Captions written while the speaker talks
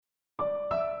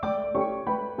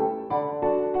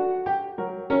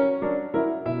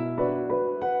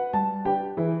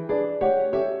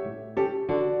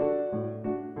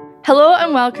Hello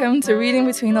and welcome to Reading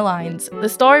Between the Lines, the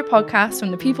story podcast from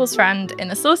the People's Friend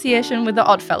in association with the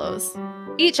Oddfellows.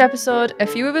 Each episode, a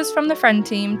few of us from the Friend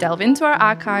team delve into our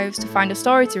archives to find a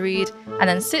story to read and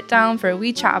then sit down for a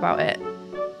wee chat about it.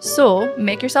 So,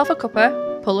 make yourself a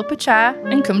cuppa, pull up a chair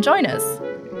and come join us.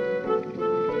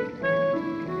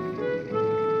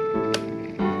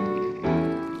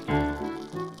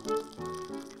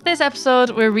 This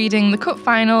episode, we're reading The Cup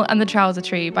Final and the Trouser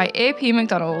Tree by A.P.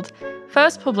 MacDonald,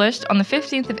 first published on the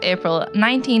 15th of April,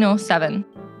 1907.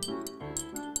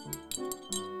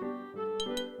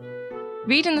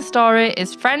 Reading the story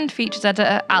is Friend features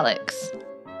editor Alex.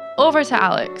 Over to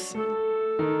Alex.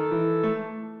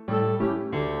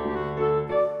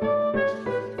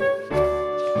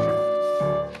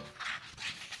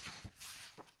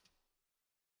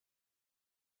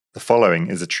 The following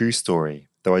is a true story,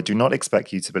 though I do not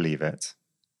expect you to believe it.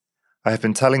 I have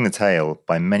been telling the tale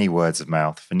by many words of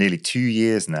mouth for nearly 2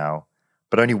 years now,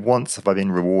 but only once have I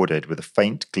been rewarded with a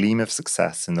faint gleam of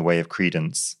success in the way of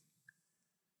credence.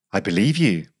 "I believe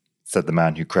you," said the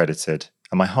man who credited,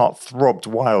 and my heart throbbed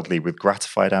wildly with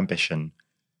gratified ambition.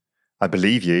 "I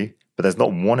believe you, but there's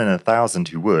not 1 in 1,000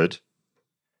 who would.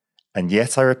 And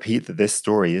yet I repeat that this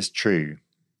story is true.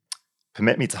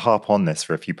 Permit me to harp on this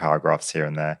for a few paragraphs here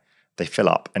and there. They fill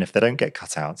up, and if they don't get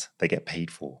cut out, they get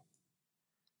paid for.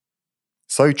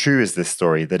 So true is this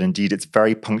story that indeed its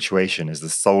very punctuation is the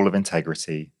soul of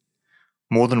integrity.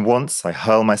 More than once I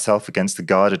hurl myself against a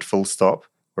guarded full stop,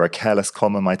 where a careless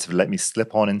comma might have let me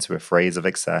slip on into a phrase of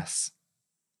excess.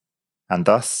 And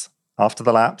thus, after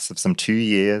the lapse of some 2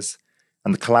 years,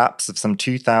 and the collapse of some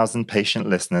 2,000 patient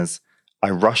listeners,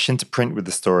 I rush into print with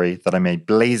the story that I may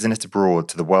blazon it abroad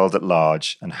to the world at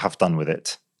large and have done with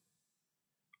it.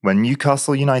 When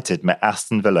Newcastle United met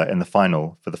Aston Villa in the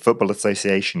final for the Football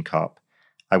Association Cup,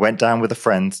 I went down with a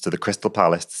friend to the Crystal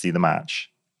Palace to see the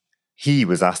match. He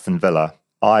was Aston Villa,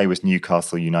 I was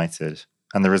Newcastle United,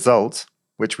 and the result,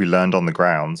 which we learned on the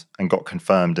ground and got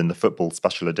confirmed in the football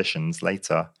special editions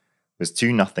later, was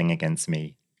 2-0 against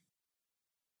me.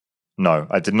 No,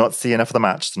 I did not see enough of the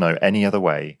match to know any other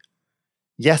way.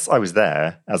 Yes, I was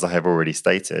there, as I have already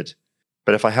stated,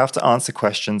 but if I have to answer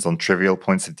questions on trivial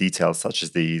points of detail such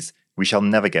as these, we shall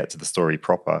never get to the story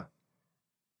proper.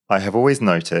 I have always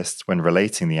noticed, when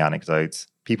relating the anecdote,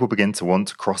 people begin to want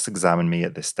to cross-examine me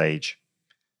at this stage.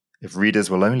 If readers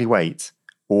will only wait,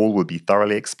 all will be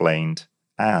thoroughly explained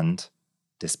and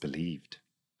disbelieved.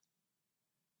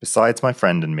 Besides my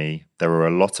friend and me, there were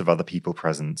a lot of other people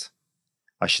present.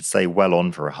 I should say well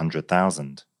on for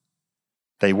 100,000.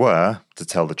 They were, to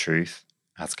tell the truth,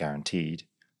 as guaranteed,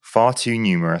 far too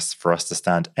numerous for us to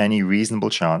stand any reasonable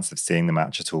chance of seeing the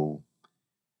match at all.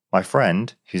 My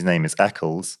friend, whose name is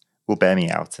Eccles, will bear me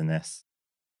out in this.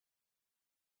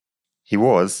 He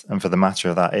was, and for the matter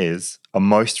of that is, a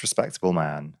most respectable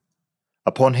man.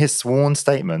 Upon his sworn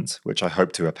statement, which I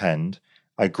hope to append,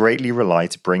 I greatly rely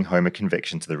to bring home a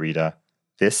conviction to the reader.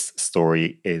 This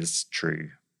story is true.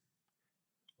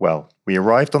 Well, we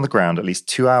arrived on the ground at least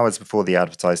 2 hours before the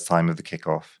advertised time of the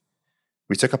kick-off.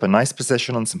 We took up a nice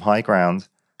position on some high ground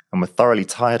and were thoroughly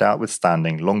tired out with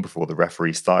standing long before the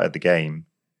referee started the game.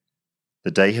 The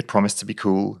day had promised to be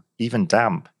cool, even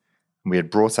damp, and we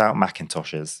had brought out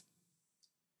mackintoshes.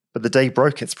 But the day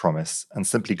broke its promise and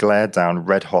simply glared down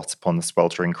red-hot upon the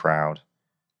sweltering crowd.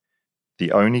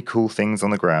 The only cool things on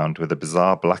the ground were the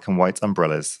bizarre black and white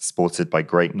umbrellas sported by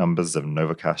great numbers of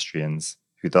Novocastrians,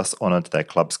 who thus honoured their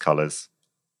club's colours.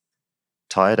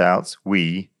 Tired out,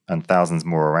 we, and thousands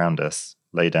more around us,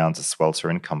 lay down to swelter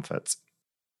in comfort.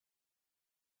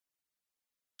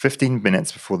 15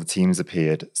 minutes before the teams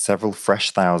appeared, several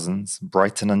fresh thousands,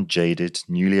 bright and unjaded,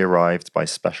 newly arrived by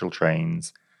special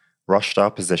trains, rushed our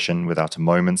position without a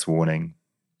moment's warning.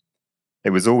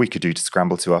 It was all we could do to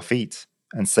scramble to our feet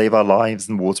and save our lives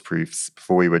and waterproofs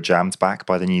before we were jammed back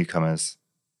by the newcomers.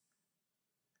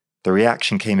 The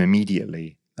reaction came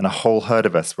immediately, and a whole herd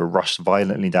of us were rushed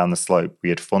violently down the slope we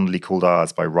had fondly called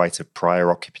ours by right of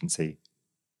prior occupancy.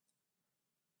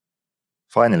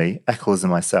 Finally, Eccles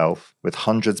and myself, with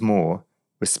hundreds more,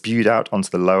 were spewed out onto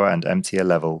the lower and emptier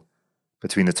level,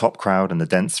 between the top crowd and the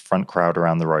dense front crowd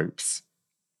around the ropes.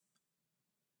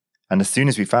 And as soon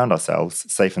as we found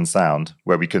ourselves, safe and sound,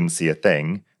 where we couldn't see a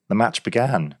thing, the match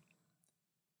began.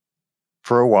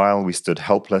 For a while we stood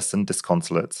helpless and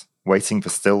disconsolate, waiting for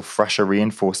still fresher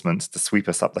reinforcements to sweep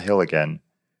us up the hill again.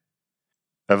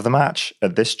 Of the match,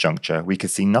 at this juncture, we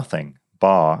could see nothing,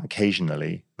 bar,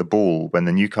 occasionally, the ball when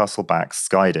the Newcastle backs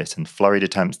skied it in flurried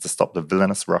attempts to stop the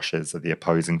villainous rushes of the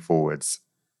opposing forwards.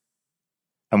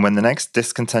 And when the next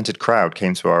discontented crowd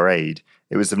came to our aid,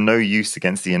 it was of no use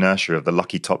against the inertia of the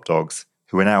lucky top dogs,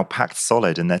 who were now packed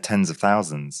solid in their tens of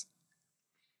thousands.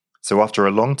 So after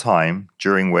a long time,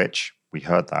 during which, we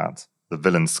heard that, the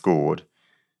villains scored,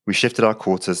 we shifted our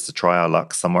quarters to try our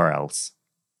luck somewhere else.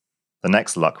 The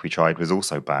next luck we tried was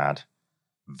also bad.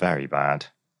 Very bad.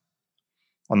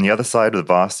 On the other side of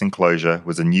the vast enclosure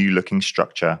was a new-looking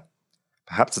structure,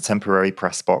 perhaps a temporary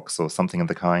press box or something of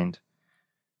the kind.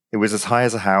 It was as high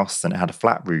as a house and it had a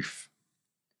flat roof.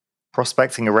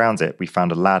 Prospecting around it, we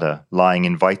found a ladder lying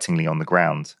invitingly on the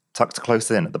ground, tucked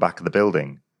close in at the back of the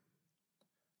building.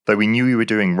 Though we knew we were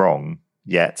doing wrong,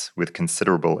 yet, with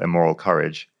considerable immoral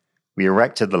courage, we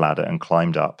erected the ladder and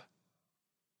climbed up.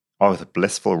 Oh, the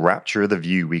blissful rapture of the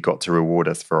view we got to reward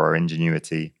us for our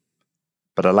ingenuity.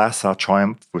 But alas, our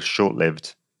triumph was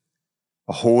short-lived.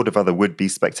 A horde of other would-be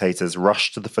spectators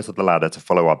rushed to the foot of the ladder to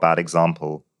follow our bad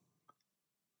example.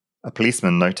 A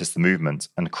policeman noticed the movement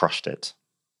and crushed it.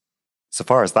 So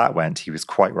far as that went, he was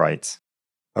quite right.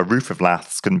 A roof of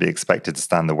laths couldn't be expected to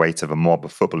stand the weight of a mob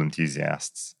of football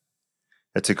enthusiasts.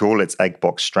 It took all its egg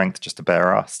box strength just to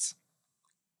bear us.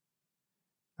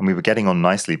 And we were getting on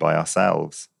nicely by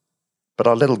ourselves. But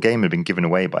our little game had been given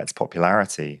away by its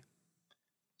popularity.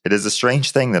 It is a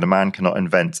strange thing that a man cannot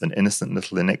invent an innocent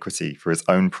little iniquity for his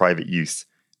own private use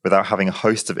without having a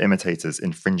host of imitators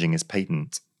infringing his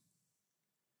patent.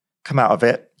 "Come out of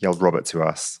it," yelled Robert to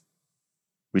us.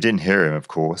 We didn't hear him, of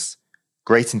course.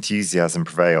 Great enthusiasm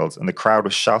prevailed, and the crowd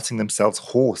was shouting themselves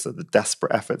hoarse at the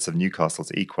desperate efforts of Newcastle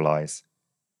to equalise.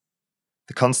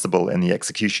 The constable, in the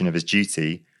execution of his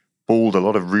duty, bawled a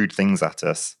lot of rude things at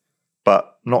us,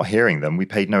 but, not hearing them, we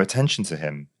paid no attention to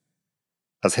him.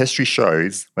 As history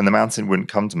shows, when the mountain wouldn't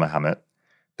come to Mahomet,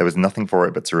 there was nothing for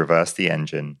it but to reverse the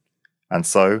engine, and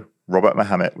so Robert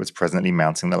Mahomet was presently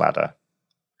mounting the ladder.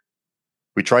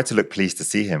 We tried to look pleased to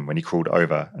see him when he crawled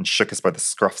over and shook us by the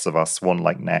scruffs of our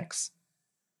swan-like necks.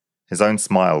 His own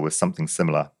smile was something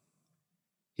similar.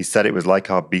 He said it was like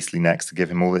our beastly necks to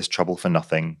give him all this trouble for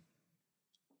nothing.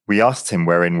 We asked him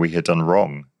wherein we had done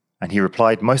wrong, and he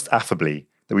replied most affably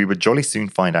that we would jolly soon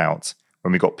find out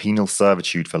when we got penal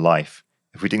servitude for life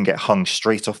if we didn't get hung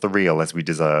straight off the reel as we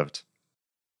deserved.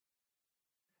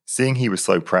 Seeing he was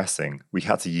so pressing, we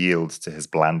had to yield to his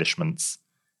blandishments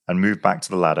and move back to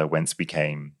the ladder whence we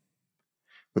came.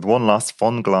 With one last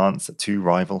fond glance at two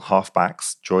rival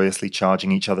half-backs joyously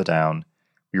charging each other down,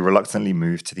 we reluctantly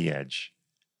moved to the edge.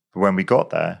 But when we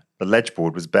got there, the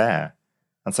ledge-board was bare,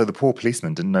 and so the poor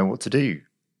policeman didn't know what to do.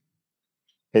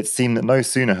 It seemed that no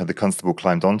sooner had the constable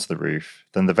climbed onto the roof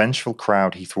than the vengeful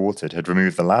crowd he thwarted had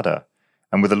removed the ladder,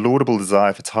 and with a laudable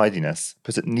desire for tidiness,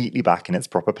 put it neatly back in its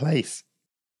proper place.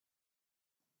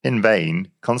 In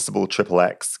vain, Constable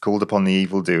XXX called upon the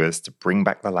evildoers to bring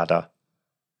back the ladder.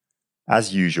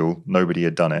 As usual, nobody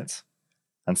had done it,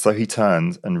 and so he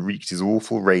turned and wreaked his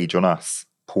awful rage on us,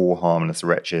 poor harmless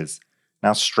wretches,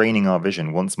 now straining our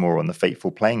vision once more on the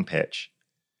fateful playing pitch.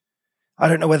 "I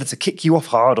don't know whether to kick you off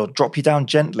hard or drop you down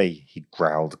gently," he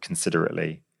growled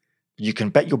considerately. "But you can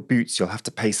bet your boots you'll have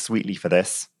to pay sweetly for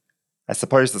this. I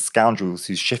suppose the scoundrels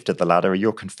who shifted the ladder are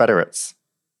your confederates."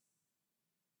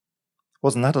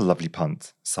 "Wasn't that a lovely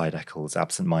punt?" sighed Eccles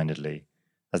absent-mindedly,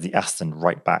 as the Aston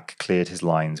right back cleared his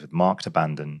lines with marked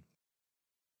abandon.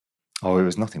 "Oh, it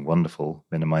was nothing wonderful,"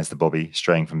 minimised the Bobby,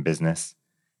 straying from business.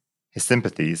 His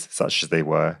sympathies, such as they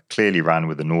were, clearly ran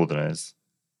with the Northerners.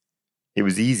 It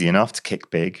was easy enough to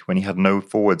kick big when he had no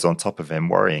forwards on top of him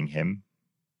worrying him.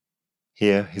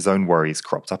 Here his own worries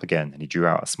cropped up again, and he drew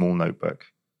out a small notebook.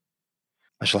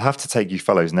 "I shall have to take you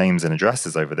fellows' names and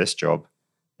addresses over this job.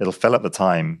 It'll fill up the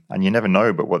time, and you never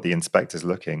know but what the inspector's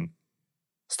looking.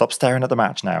 Stop staring at the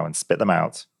match now and spit them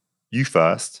out. You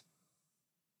first."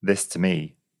 This to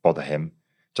me, bother him,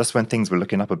 just when things were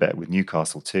looking up a bit with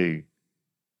Newcastle too.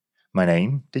 "My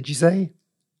name, did you say?"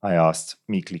 I asked,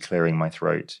 meekly clearing my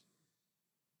throat.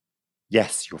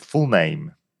 "Yes, your full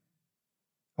name."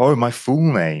 "Oh, my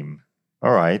full name.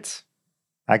 All right.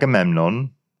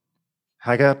 Agamemnon.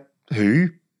 Who?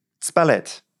 Spell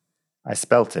it." I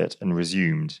spelt it and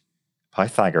resumed.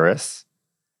 "Pythagoras."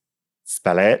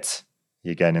 "Spell it," he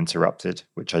again interrupted,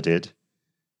 which I did.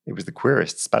 It was the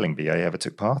queerest spelling bee I ever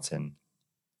took part in.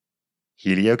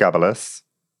 "Heliogabalus."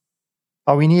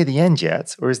 "Are we near the end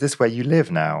yet, or is this where you live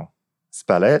now?"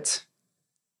 "Spell it."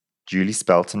 Duly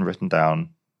spelt and written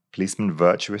down, policeman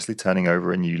virtuously turning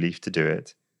over a new leaf to do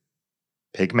it.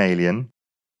 "Pygmalion.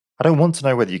 I don't want to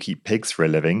know whether you keep pigs for a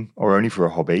living, or only for a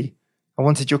hobby. I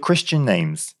wanted your Christian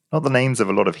names, not the names of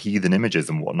a lot of heathen images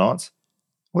and whatnot.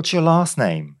 What's your last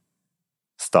name?"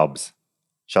 "Stubbs.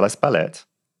 Shall I spell it?"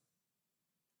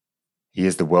 "He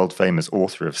is the world-famous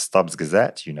author of Stubbs'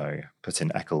 Gazette, you know," put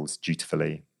in Eccles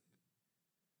dutifully.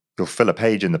 You'll fill a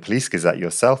page in the Police Gazette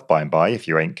yourself by and by if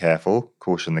you ain't careful,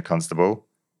 cautioned the constable.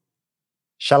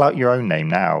 Shell out your own name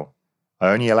now. I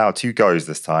only allow 2 goes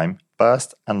this time,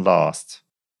 first and last.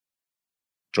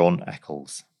 John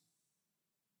Eccles.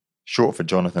 Short for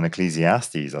Jonathan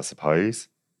Ecclesiastes, I suppose.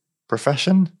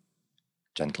 Profession?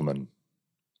 Gentleman.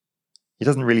 He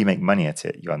doesn't really make money at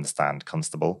it, you understand,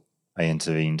 constable, I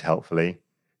intervened helpfully.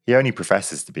 He only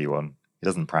professes to be one. He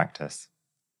doesn't practice.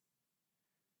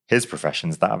 His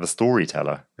profession's that of a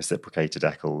storyteller, reciprocated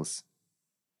Eccles.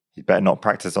 He'd better not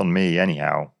practice on me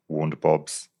anyhow, warned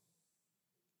Bobbs.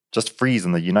 Just freeze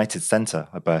on the United Centre,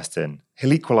 I burst in.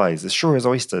 He'll equalise, as sure as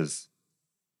oysters.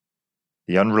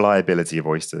 The unreliability of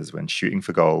oysters when shooting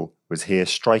for goal was here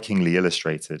strikingly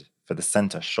illustrated, for the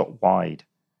centre shot wide.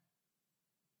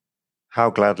 How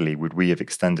gladly would we have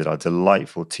extended our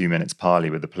delightful 2 minutes parley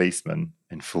with the policeman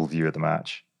in full view of the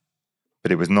match.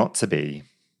 But it was not to be.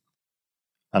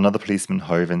 Another policeman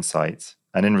hove in sight,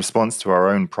 and in response to our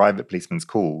own private policeman's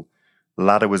call, the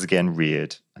ladder was again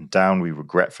reared, and down we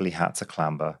regretfully had to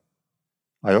clamber.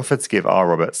 I offered to give R.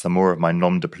 Roberts some more of my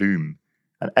nom de plume,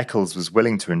 and Eccles was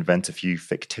willing to invent a few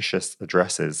fictitious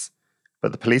addresses,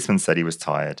 but the policeman said he was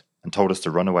tired, and told us to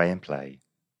run away and play.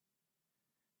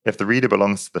 If the reader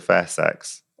belongs to the fair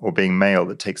sex, or being male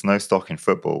that takes no stock in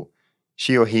football,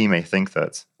 she or he may think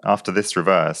that, after this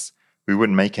reverse, we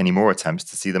wouldn't make any more attempts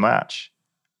to see the match.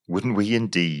 Wouldn't we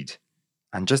indeed?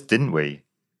 And just didn't we?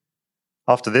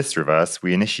 After this reverse,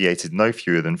 we initiated no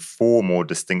fewer than 4 more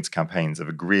distinct campaigns of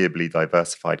agreeably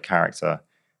diversified character,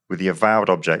 with the avowed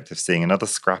object of seeing another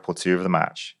scrap or 2 of the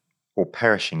match, or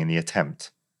perishing in the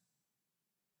attempt.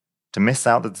 To miss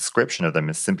out the description of them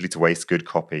is simply to waste good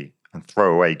copy, and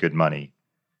throw away good money.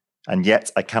 And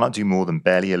yet I cannot do more than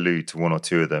barely allude to 1 or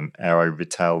 2 of them ere I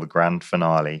retell the grand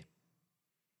finale.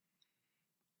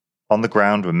 On the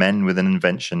ground were men with an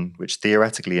invention which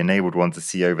theoretically enabled one to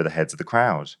see over the heads of the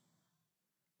crowd.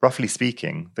 Roughly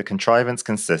speaking, the contrivance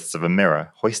consists of a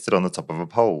mirror hoisted on the top of a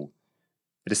pole.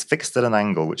 It is fixed at an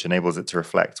angle which enables it to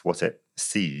reflect what it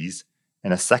sees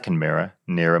in a second mirror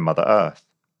nearer Mother Earth.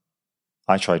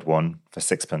 I tried one for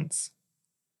 6pence.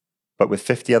 But with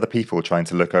 50 other people trying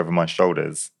to look over my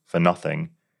shoulders for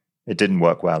nothing, it didn't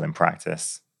work well in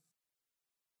practice.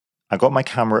 I got my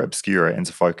camera obscura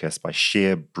into focus by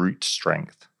sheer brute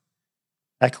strength.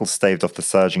 Eccles staved off the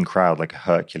surging crowd like a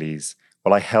Hercules,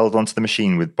 while I held onto the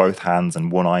machine with both hands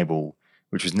and one eyeball,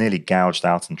 which was nearly gouged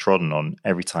out and trodden on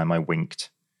every time I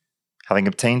winked. Having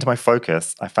obtained my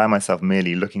focus, I found myself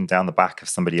merely looking down the back of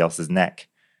somebody else's neck.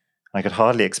 I could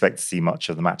hardly expect to see much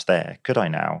of the match there, could I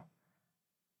now?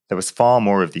 There was far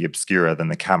more of the obscura than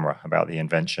the camera about the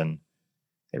invention.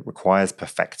 It requires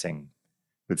perfecting,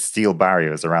 with steel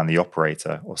barriers around the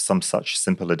operator or some such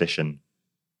simple addition.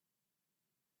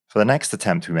 For the next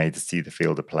attempt we made to see the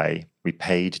field of play, we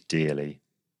paid dearly.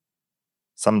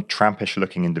 Some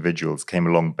trampish-looking individuals came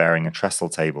along bearing a trestle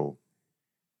table.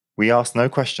 We asked no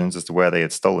questions as to where they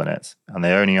had stolen it, and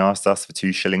they only asked us for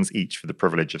 2 shillings each for the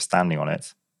privilege of standing on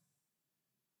it.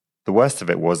 The worst of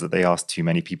it was that they asked too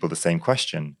many people the same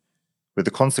question, with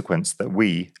the consequence that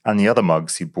we, and the other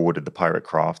mugs who boarded the pirate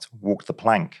craft, walked the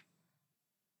plank.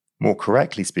 More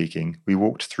correctly speaking, we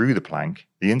walked through the plank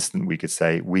the instant we could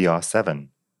say, "We are 7."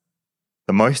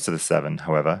 The most of the 7,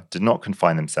 however, did not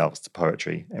confine themselves to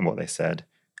poetry in what they said,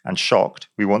 and shocked,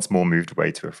 we once more moved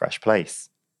away to a fresh place.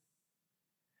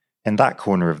 In that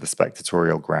corner of the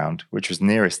spectatorial ground, which was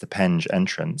nearest the Penge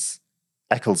entrance,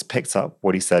 Eccles picked up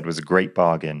what he said was a great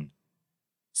bargain.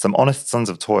 Some honest sons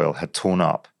of toil had torn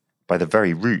up, by the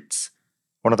very roots,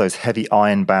 one of those heavy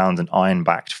iron-bound and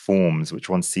iron-backed forms which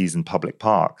one sees in public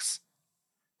parks.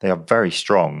 They are very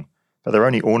strong, but their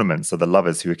only ornaments are the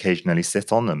lovers who occasionally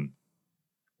sit on them.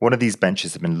 One of these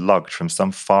benches had been lugged from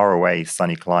some far-away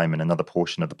sunny clime in another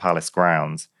portion of the palace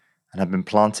grounds, and had been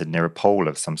planted near a pole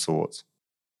of some sort.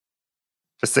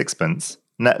 For 6pence,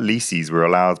 net leases were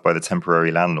allowed by the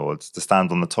temporary landlords to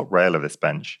stand on the top rail of this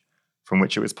bench, from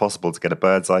which it was possible to get a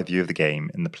bird's-eye view of the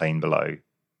game in the plain below.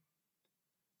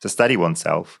 To steady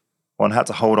oneself, one had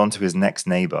to hold on to his next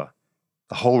neighbour,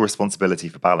 the whole responsibility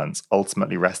for balance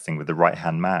ultimately resting with the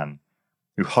right-hand man,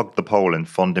 who hugged the pole in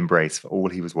fond embrace for all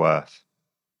he was worth.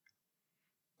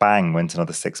 Bang went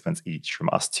another 6pence each from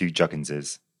us 2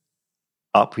 jugginses.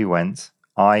 Up we went,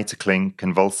 I to cling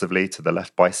convulsively to the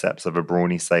left biceps of a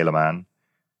brawny sailor-man.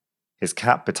 His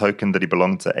cap betokened that he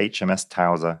belonged to HMS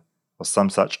Towser, or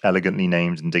some such elegantly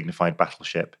named and dignified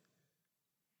battleship.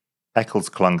 Eccles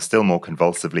clung still more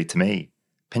convulsively to me,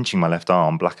 pinching my left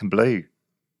arm black and blue.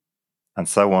 And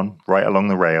so on, right along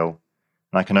the rail,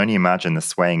 and I can only imagine the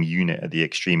swaying unit at the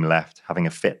extreme left having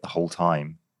a fit the whole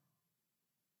time.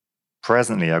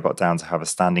 Presently I got down to have a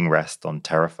standing rest on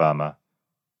terra firma,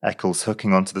 Eccles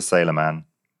hooking onto the sailor man.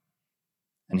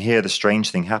 And here the strange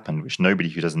thing happened which nobody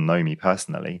who doesn't know me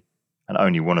personally, and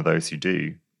only one of those who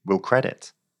do, will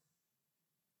credit.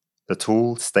 The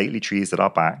tall, stately trees at our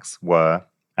backs were,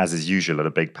 as is usual at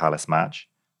a big palace match,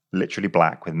 literally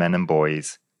black with men and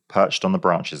boys, perched on the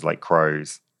branches like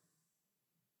crows.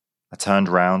 I turned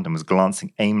round and was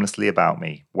glancing aimlessly about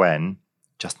me when,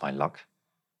 just my luck,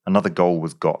 another goal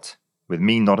was got, with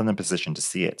me not in a position to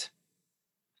see it.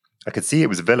 I could see it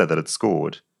was Villa that had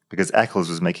scored, because Eccles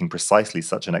was making precisely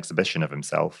such an exhibition of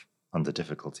himself, under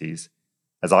difficulties,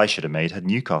 as I should have made had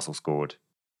Newcastle scored.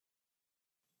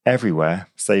 Everywhere,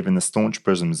 save in the staunch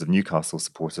bosoms of Newcastle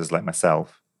supporters like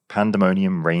myself,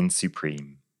 pandemonium reigned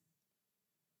supreme.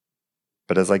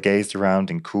 But as I gazed around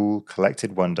in cool,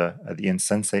 collected wonder at the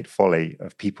insensate folly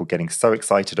of people getting so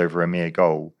excited over a mere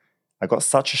goal, I got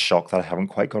such a shock that I haven't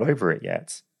quite got over it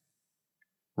yet.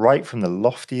 Right from the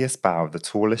loftiest bough of the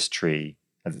tallest tree,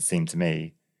 as it seemed to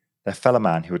me, there fell a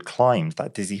man who had climbed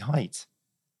that dizzy height.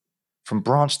 From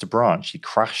branch to branch he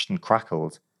crashed and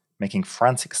crackled, making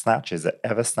frantic snatches at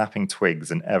ever-snapping twigs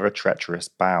and ever-treacherous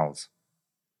boughs.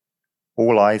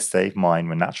 All eyes save mine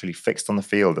were naturally fixed on the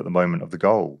field at the moment of the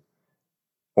goal.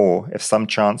 Or, if some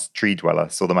chance tree-dweller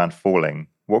saw the man falling,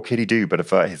 what could he do but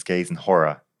avert his gaze in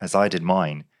horror, as I did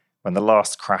mine, when the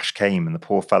last crash came and the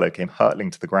poor fellow came hurtling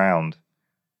to the ground?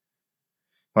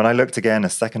 When I looked again a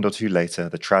second or two later,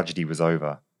 the tragedy was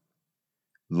over.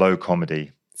 Low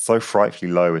comedy, so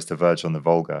frightfully low as to verge on the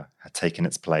vulgar, had taken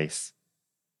its place.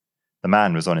 The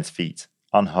man was on his feet,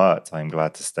 unhurt, I am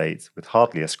glad to state, with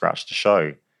hardly a scratch to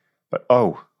show. But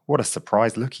oh, what a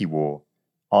surprised look he wore!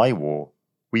 I wore.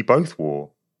 We both wore.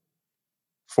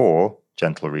 For,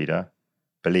 gentle reader,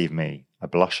 believe me, I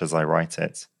blush as I write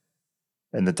it,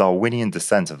 in the Darwinian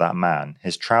descent of that man,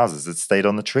 his trousers had stayed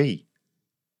on the tree.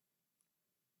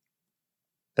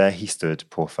 There he stood,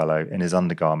 poor fellow, in his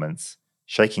undergarments,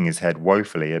 shaking his head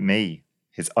woefully at me,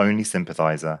 his only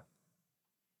sympathizer.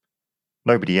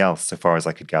 Nobody else, so far as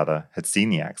I could gather, had seen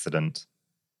the accident.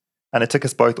 And it took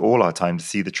us both all our time to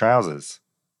see the trousers.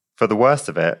 For the worst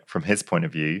of it, from his point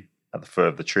of view, at the foot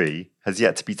of the tree, has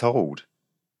yet to be told.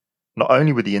 Not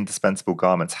only were the indispensable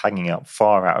garments hanging up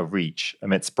far out of reach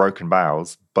amidst broken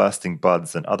boughs, bursting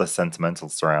buds and other sentimental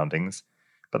surroundings,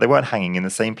 but they weren't hanging in the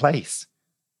same place.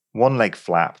 One leg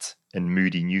flapped, in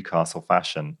moody Newcastle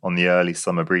fashion, on the early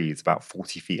summer breeze about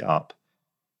 40 feet up.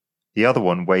 The other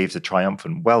one waved a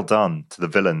triumphant "well done" to the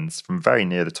villains from very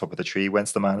near the top of the tree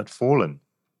whence the man had fallen.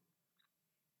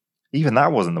 Even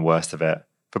that wasn't the worst of it,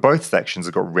 for both sections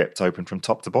had got ripped open from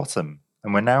top to bottom,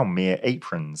 and were now mere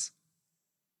aprons.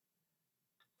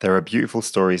 There are beautiful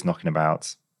stories knocking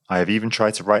about. I have even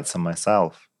tried to write some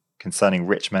myself, concerning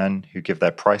rich men who give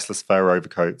their priceless fur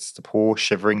overcoats to poor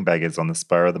shivering beggars on the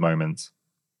spur of the moment.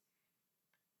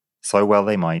 So well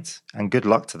they might, and good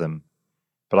luck to them,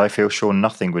 but I feel sure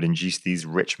nothing would induce these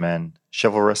rich men,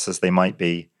 chivalrous as they might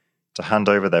be, to hand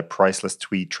over their priceless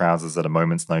tweed trousers at a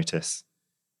moment's notice.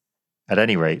 At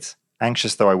any rate,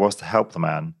 anxious though I was to help the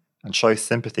man, and show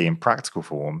sympathy in practical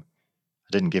form, I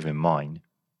didn't give him mine.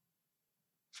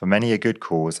 For many a good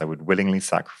cause I would willingly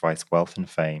sacrifice wealth and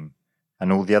fame,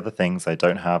 and all the other things I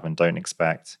don't have and don't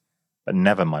expect, but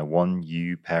never my one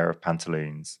ewe pair of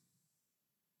pantaloons.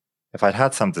 If I'd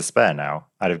had some to spare now,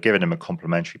 I'd have given him a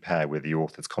complimentary pair with the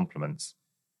author's compliments,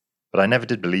 but I never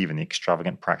did believe in the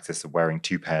extravagant practice of wearing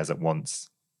 2 pairs at once.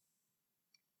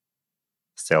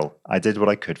 Still, I did what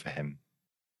I could for him.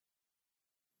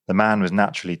 The man was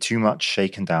naturally too much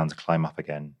shaken down to climb up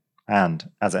again, and,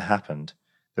 as it happened,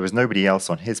 there was nobody else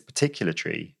on his particular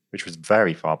tree, which was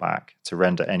very far back, to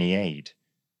render any aid.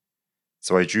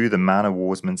 So I drew the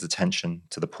man-o'-warsman's attention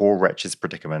to the poor wretch's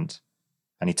predicament,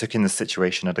 and he took in the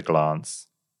situation at a glance.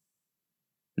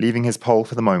 Leaving his pole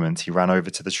for the moment, he ran over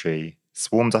to the tree,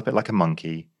 swarmed up it like a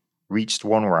monkey, reached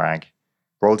one rag,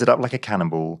 rolled it up like a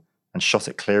cannonball, and shot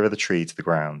it clear of the tree to the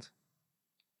ground.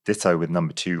 Ditto with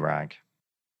number 2 rag.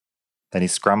 Then he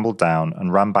scrambled down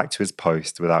and ran back to his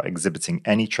post without exhibiting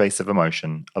any trace of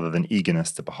emotion other than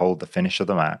eagerness to behold the finish of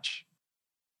the match.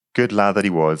 Good lad that he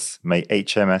was, may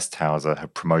HMS Towser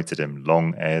have promoted him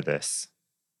long ere this.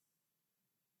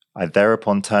 I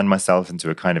thereupon turned myself into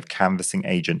a kind of canvassing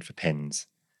agent for pins,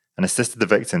 and assisted the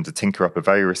victim to tinker up a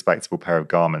very respectable pair of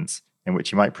garments in which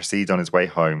he might proceed on his way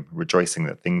home, rejoicing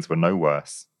that things were no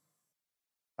worse.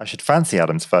 I should fancy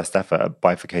Adam's first effort at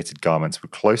bifurcated garments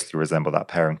would closely resemble that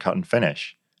pair in cut and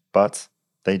finish, but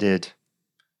they did.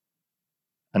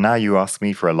 And now you ask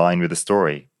me for a line with a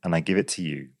story, and I give it to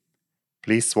you.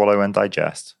 Please swallow and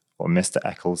digest what Mr.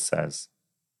 Eccles says.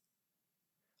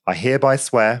 I hereby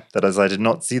swear that as I did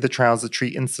not see the trouser tree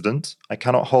incident, I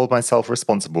cannot hold myself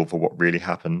responsible for what really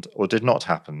happened or did not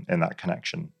happen in that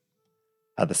connection.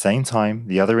 At the same time,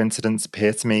 the other incidents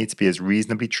appear to me to be as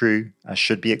reasonably true as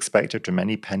should be expected from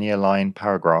any penny-a-line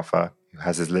paragrapher who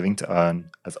has his living to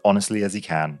earn as honestly as he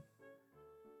can.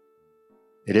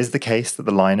 It is the case that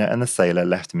the liner and the sailor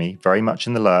left me very much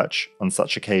in the lurch on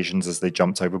such occasions as they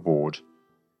jumped overboard.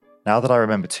 Now that I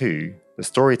remember too, the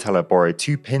storyteller borrowed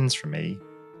 2 pins from me,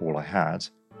 all I had,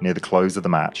 near the close of the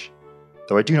match,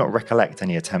 though I do not recollect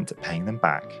any attempt at paying them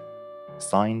back.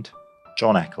 Signed,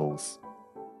 John Eccles.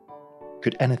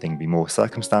 Could anything be more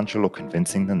circumstantial or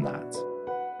convincing than that?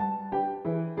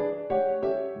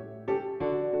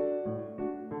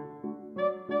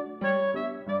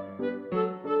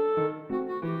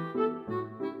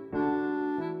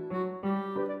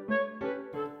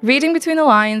 Reading Between the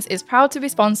Lines is proud to be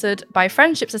sponsored by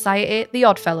Friendship Society, The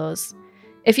Oddfellows.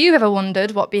 If you've ever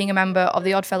wondered what being a member of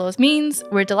The Oddfellows means,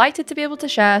 we're delighted to be able to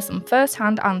share some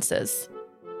first-hand answers.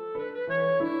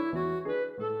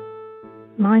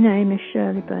 My name is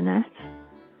Shirley Burnett.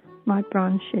 My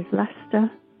branch is Leicester.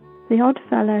 The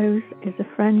Oddfellows is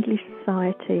a friendly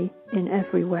society in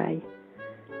every way.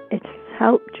 It's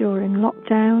helped during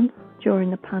lockdown, during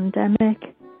the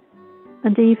pandemic,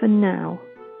 and even now.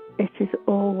 It is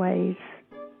always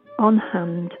on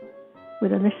hand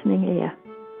with a listening ear.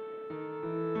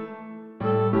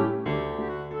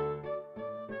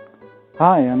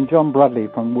 Hi, I'm John Bradley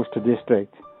from Worcester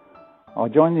District. I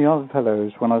joined the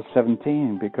Oddfellows when I was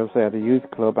 17 because they had a youth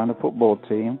club and a football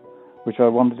team which I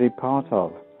wanted to be part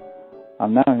of.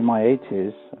 I'm now in my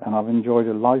 80s and I've enjoyed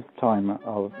a lifetime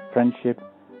of friendship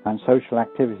and social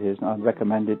activities, and I'd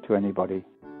recommend it to anybody.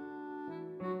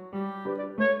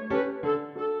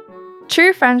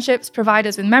 True friendships provide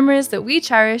us with memories that we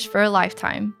cherish for a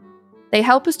lifetime. They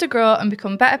help us to grow and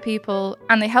become better people,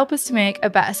 and they help us to make a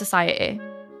better society.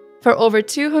 For over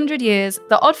 200 years,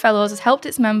 the Oddfellows has helped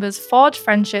its members forge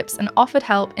friendships and offered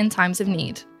help in times of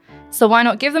need. So why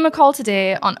not give them a call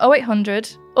today on 0800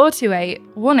 028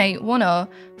 1810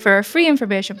 for a free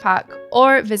information pack,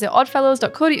 or visit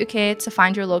oddfellows.co.uk to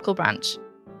find your local branch.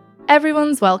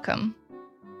 Everyone's welcome.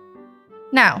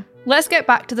 Now, let's get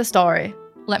back to the story.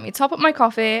 Let me top up my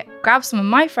coffee, grab some of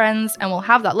my friends, and we'll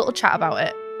have that little chat about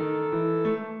it.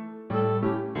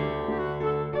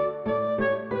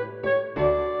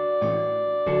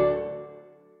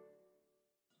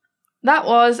 That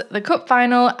was The Cup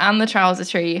Final and The Trouser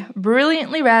Tree,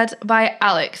 brilliantly read by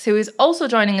Alex, who is also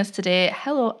joining us today.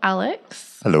 Hello,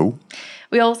 Alex. Hello.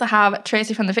 We also have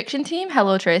Tracy from the fiction team.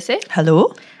 Hello, Tracy.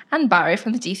 Hello. And Barry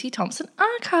from the DC Thompson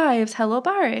Archives. Hello,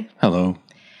 Barry. Hello.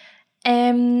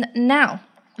 Now,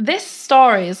 this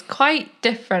story is quite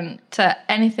different to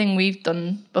anything we've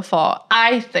done before,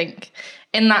 I think,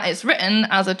 in that it's written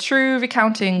as a true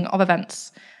recounting of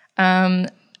events.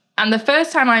 And the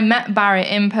first time I met Barry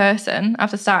in person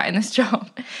after starting this job,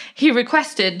 he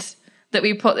requested that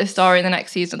we put this story in the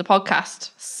next season of the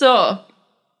podcast. So,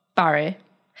 Barry,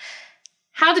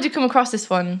 how did you come across this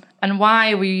one, and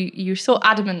why were you so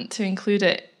adamant to include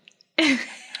it in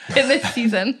this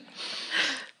season?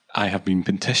 I have been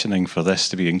petitioning for this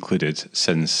to be included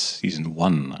since season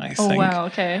 1, I think. Oh, wow,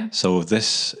 okay. So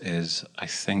this is, I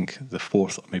think, the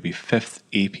 4th or maybe 5th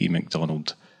AP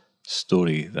MacDonald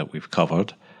story that we've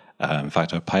covered. In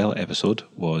fact, our pilot episode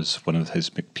was one of his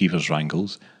McPeevers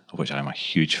wrangles, of which I'm a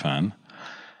huge fan.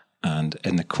 And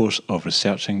in the course of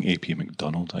researching AP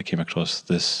MacDonald, I came across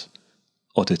this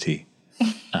oddity.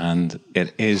 And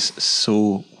it is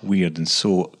so weird and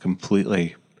so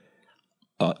completely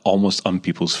almost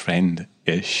unpeople's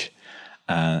friend-ish.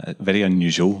 Very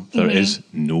unusual. There is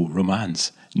no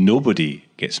romance. Nobody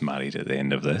gets married at the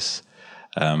end of this.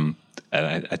 And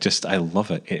I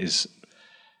love it.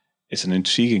 It's an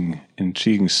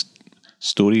intriguing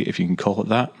story, if you can call it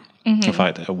that. Mm-hmm. In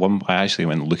fact, I actually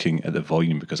went looking at the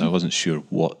volume because I wasn't sure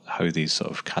how they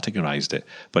sort of categorised it,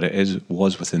 but it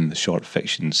was within the short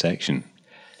fiction section,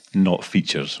 not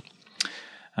features.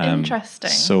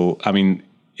 Interesting. So, I mean,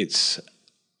 it's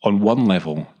on one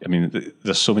level. I mean,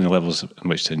 there's so many levels in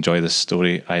which to enjoy this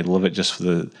story. I love it just for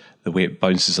the way it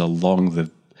bounces along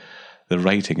the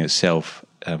writing itself.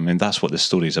 And that's what this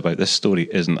story is about. This story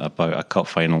isn't about a cup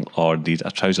final or indeed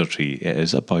a trouser tree. It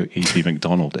is about AP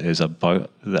MacDonald. It is about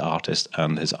the artist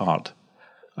and his art,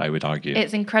 I would argue.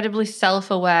 It's incredibly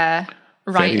self-aware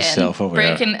writing. Very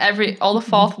self-aware. Breaking all the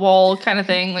fourth wall kind of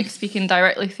thing, like speaking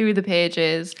directly through the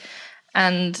pages.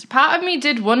 And part of me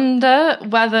did wonder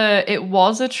whether it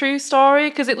was a true story,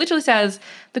 because it literally says,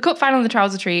 the cup final of the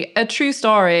Trouser Tree, a true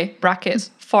story, brackets,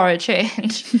 for a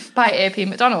change, by AP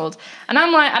McDonald. And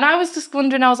I'm like, and I was just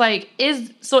wondering, I was like,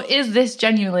 is this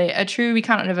genuinely a true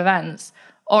recounting of events?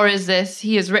 Or is this,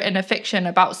 he has written a fiction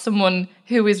about someone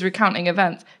who is recounting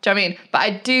events? Do you know what I mean? But I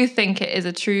do think it is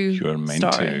a true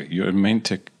story. You're meant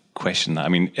to question that. I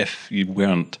mean, if you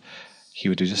weren't, he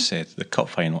would have just said the cup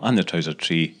final and the Trouser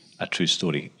Tree, a true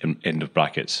story, end of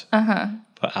brackets.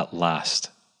 But at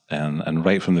last, and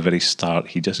right from the very start,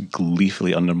 he just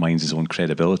gleefully undermines his own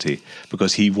credibility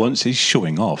because he's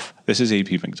showing off. This is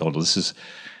AP McDonald. His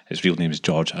real name is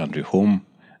George Andrew Home.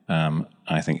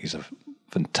 I think he's a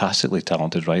fantastically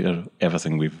talented writer.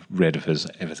 Everything we've read of his,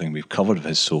 everything we've covered of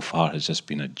his so far has just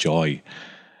been a joy.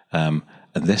 And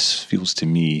this feels to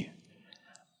me,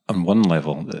 on one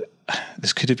level, that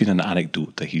this could have been an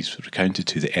anecdote that he's recounted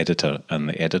to the editor, and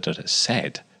the editor has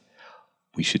said,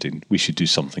 we should do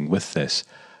something with this.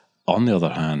 On the other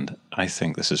hand, I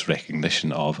think this is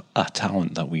recognition of a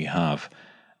talent that we have,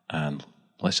 and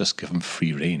let's just give him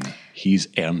free rein. He's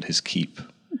earned his keep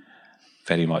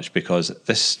very much, because at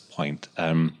this point,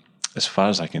 as far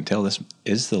as I can tell, this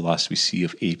is the last we see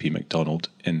of AP McDonald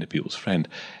in The People's Friend.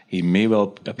 He may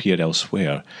well appear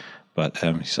elsewhere, but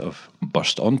he sort of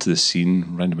burst onto the scene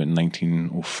around about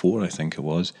 1904, I think it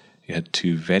was. He had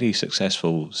 2 very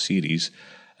successful series.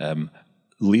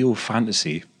 Leo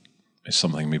Fantasy is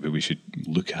something maybe we should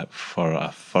look at for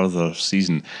a further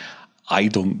season. I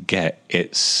don't get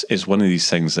it's one of these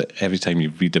things that every time you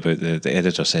read about the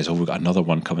editor says, oh, we've got another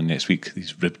one coming next week,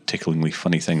 these rib-ticklingly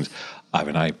funny things.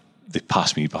 They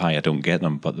pass me by, I don't get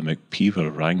them, but the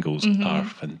McPeever wrangles are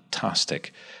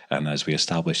fantastic. And as we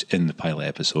established in the pilot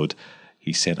episode,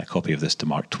 he sent a copy of this to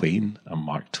Mark Twain, and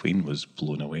Mark Twain was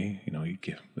blown away. You know, he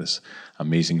gave this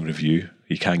amazing review.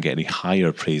 You can't get any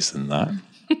higher praise than that.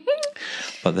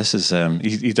 But this is,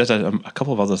 he did a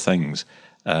couple of other things.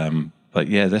 But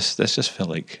yeah, this just felt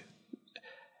like,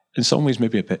 in some ways,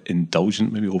 maybe a bit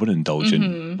indulgent, maybe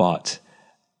overindulgent, but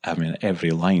I mean,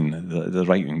 every line, the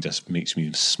writing just makes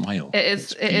me smile. It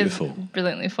is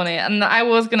brilliantly funny. And I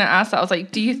was going to ask that. I was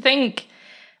like, do you think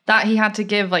that he had to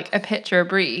give like a picture, a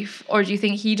brief, or do you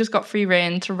think he just got free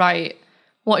rein to write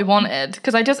what he wanted?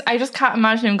 Because I just can't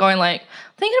imagine him going like,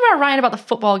 thinking about writing about the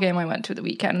football game I went to the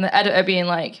weekend, and the editor being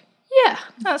like, yeah,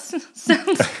 that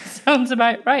sounds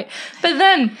about right. But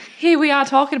then here we are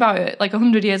talking about it like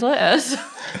 100 years later.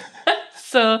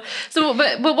 But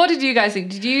what did you guys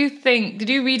think? Did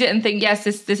you read it and think, yes,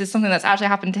 this is something that's actually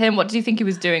happened to him? What did you think he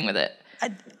was doing with it?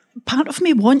 Part of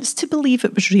me wants to believe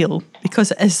it was real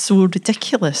because it is so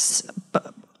ridiculous.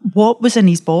 But what was in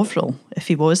his bovril if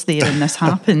he was there and this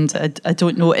happened? I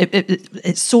don't know.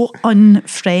 It's so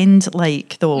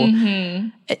unfriend-like, though.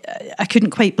 I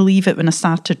couldn't quite believe it when I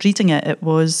started reading it. It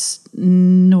was,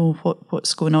 no,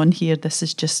 what's going on here? This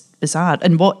is just bizarre.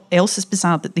 And what else is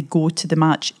bizarre, that they go to the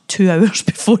match 2 hours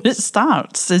before it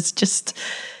starts. It's just,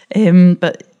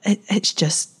 but it's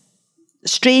just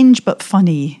strange but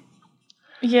funny.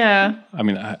 Yeah. I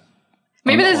mean,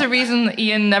 maybe there's a reason that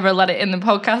Ian never let it in the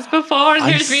podcast before, and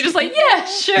he was just like, yeah,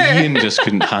 sure. Ian just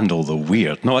couldn't handle the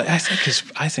weird. No, I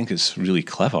think it's really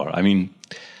clever. I mean,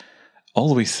 all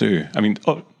the way through. I mean,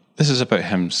 this is about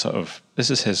him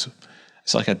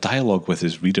it's like a dialogue with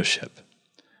his readership.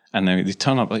 And now they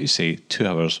turn up, like you say, 2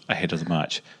 hours ahead of the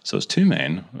match. So it's 2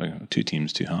 men, 2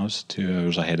 teams, 2 halves, 2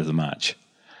 hours ahead of the match.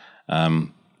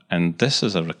 And this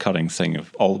is a recurring thing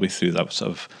of all the way through that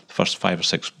sort of first 5 or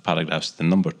 6 paragraphs. The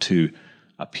number 2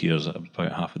 appears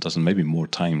about half a dozen, maybe more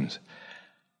times.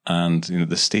 And you know,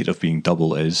 the state of being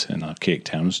double is, in archaic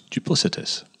terms,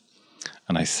 duplicitous.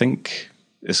 And I think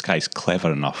this guy's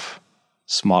clever enough,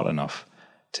 smart enough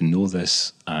to know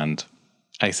this. And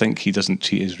I think he doesn't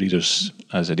treat his readers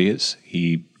as idiots.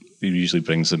 He usually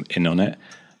brings them in on it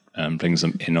and brings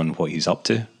them in on what he's up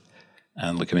to.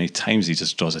 And look how many times he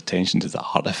just draws attention to the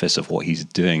artifice of what he's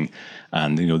doing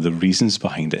and, you know, the reasons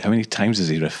behind it. How many times does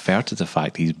he refer to the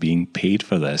fact he's being paid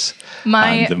for this?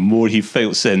 And the more he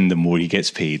fills in, the more he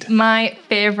gets paid. My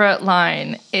favourite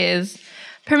line is,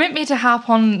 permit me to harp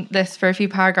on this for a few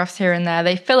paragraphs here and there.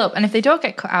 They fill up, and if they don't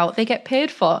get cut out, they get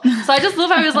paid for. So I just love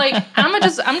how he was like, I'm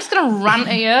just going to rant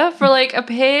at you for like a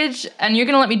page, and you're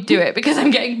going to let me do it because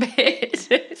I'm getting paid.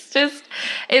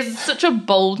 It's such a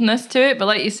boldness to it. But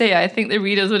like you say, I think the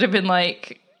readers would have been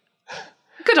like,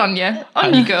 good on you.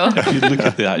 On you go. If you look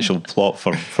at the actual plot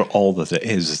for all that it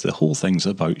is, the whole thing's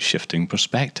about shifting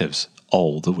perspectives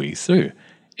all the way through.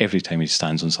 Every time he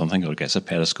stands on something or gets a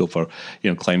periscope or, you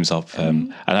know, climbs up.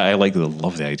 And I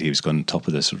love the idea he was going on top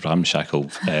of this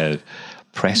ramshackle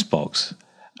press box.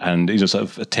 and sort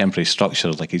of a temporary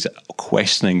structure, like he's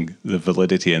questioning the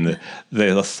validity and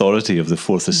the authority of the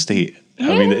Fourth Estate.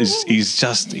 I mean,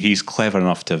 he's clever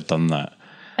enough to have done that.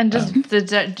 And just the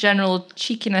general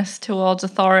cheekiness towards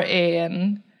authority.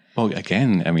 And well,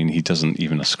 again, I mean, he doesn't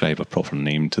even ascribe a proper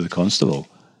name to the constable.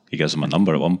 He gives him a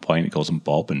number at one point. He calls him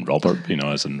Bob and Robert,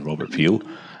 as in Robert Peel,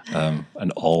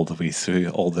 and all the way through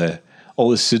all the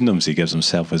pseudonyms he gives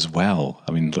himself as well.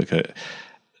 I mean, look at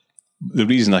the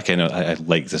reason I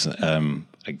like this,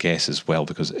 I guess, as well,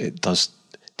 because it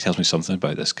tells me something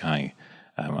about this guy.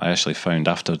 I actually found,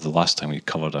 after the last time we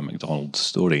covered a MacDonald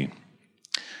story,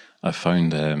 I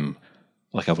found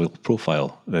like a little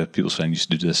profile. The People's Friend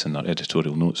used to do this in their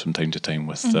editorial notes from time to time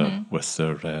with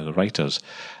their writers,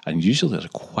 and usually they're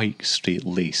quite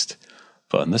straight-laced.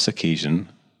 But on this occasion,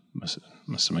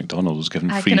 Mr. MacDonald was given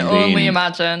free rein. I can only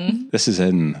imagine. This is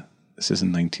in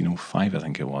 1905, I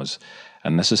think it was.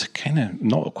 And this is kind of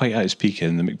not quite at its peak,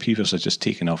 and the McPeevers are just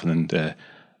taken off, and then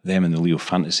them and the Leo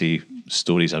fantasy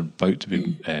stories are about to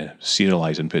be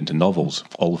serialised and put into novels,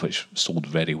 all of which sold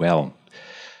very well.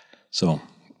 So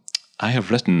I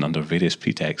have written under various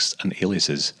pretexts and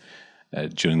aliases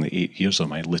during the 8 years of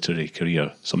my literary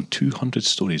career, some 200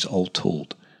 stories all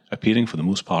told, appearing for the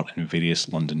most part in various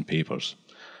London papers.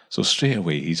 So straight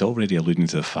away, he's already alluding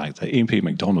to the fact that A.P.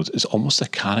 MacDonald is almost a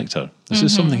character. This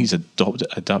is something he's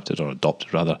adapted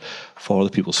for the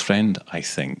People's Friend, I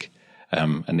think.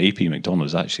 And A.P. MacDonald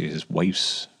is actually his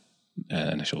wife's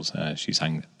initials. She's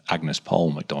Agnes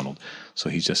Paul MacDonald. So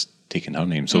he's just taken her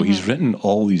name. So he's written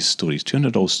all these stories,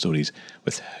 200 old stories,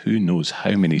 with who knows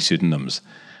how many pseudonyms.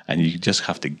 And you just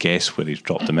have to guess where he's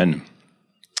dropped them in.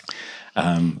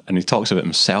 And he talks about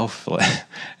himself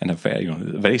in a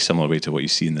very similar way to what you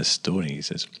see in this story. He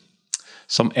says,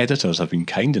 "Some editors have been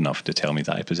kind enough to tell me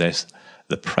that I possess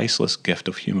the priceless gift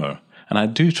of humour, and I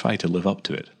do try to live up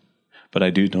to it. But I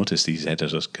do notice these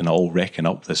editors can all reckon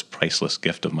up this priceless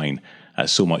gift of mine at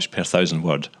so much per 1,000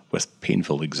 word with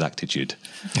painful exactitude."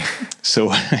 So,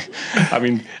 I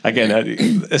mean, again,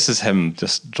 this is him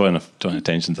just drawing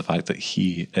attention to the fact that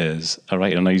he is a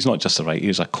writer. Now, he's not just a writer,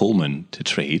 he's a coalman to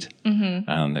trade.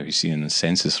 And if you see in the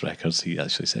census records, he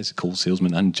actually says coal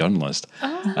salesman and journalist,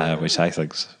 which I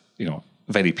think is,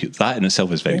 that in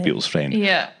itself is very People's Friend.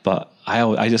 Yeah. But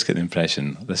I just get the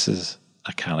impression this is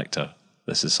a character.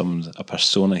 This is a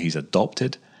persona he's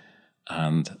adopted,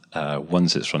 and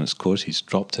once it's run its course, he's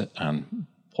dropped it and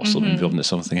possibly moved into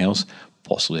something else.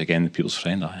 Possibly, again, the People's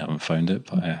Friend. I haven't found it,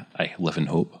 but I live in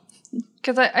hope.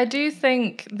 Because I do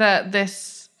think that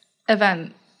this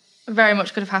event very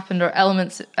much could have happened, or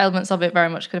elements of it very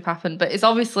much could have happened, but it's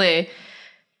obviously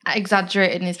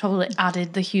exaggerated, and he's probably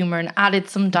added the humour and added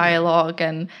some dialogue.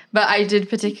 But I did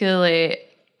particularly...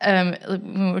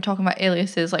 when we were talking about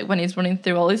aliases, like when he's running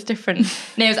through all his different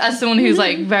names, as someone who's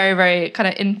like very, very kind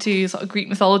of into sort of Greek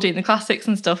mythology and the classics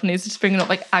and stuff, and he's just bringing up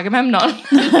like Agamemnon.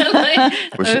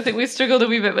 I think we struggled a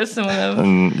wee bit with some of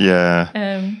them. Yeah,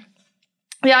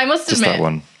 I must just admit, that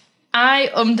one.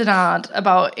 I ummed and ahed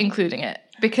about including it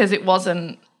because it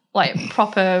wasn't like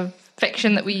proper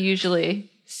fiction that we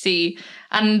usually see,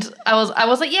 and I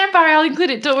was like, yeah, Barry, I'll include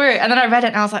it, don't worry. And then I read it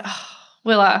and I was like, oh,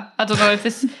 will I don't know if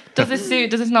this does this suit,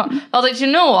 does this not. I was like, do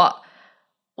you know what,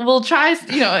 we'll try,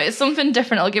 it's something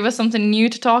different, it'll give us something new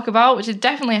to talk about, which it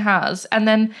definitely has, and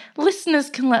then listeners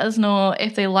can let us know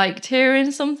if they liked hearing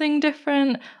something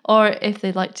different, or if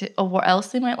they'd like to, or what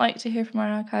else they might like to hear from our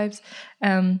archives.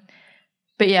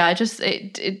 But yeah,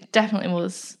 it definitely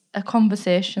was a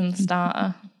conversation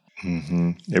starter.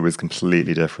 It was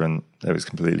completely different.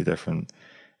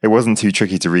 It wasn't too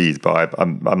tricky to read, but I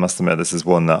must admit this is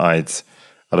one that I'd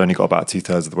only got about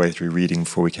 2/3 of the way through reading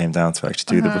before we came down to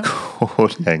actually do the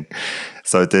recording.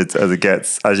 So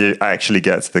as you actually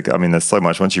get to there's so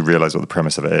much once you realise what the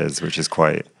premise of it is, which is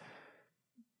quite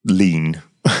lean,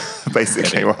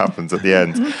 basically what happens at the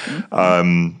end.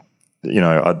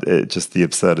 Just the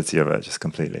absurdity of it, just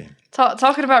completely.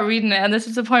 Talking about reading it, and this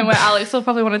is the point where Alex will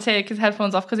probably want to take his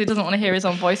headphones off because he doesn't want to hear his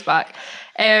own voice back.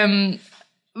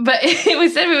 But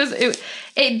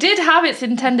it did have its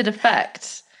intended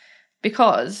effect,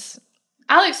 because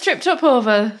Alex tripped up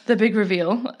over the big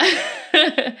reveal.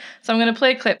 So I'm going to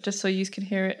play a clip just so you can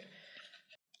hear it.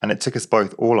 And it took us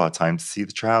both all our time to see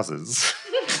the trousers.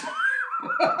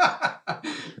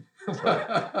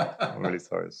 I'm really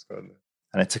sorry.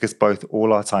 And it took us both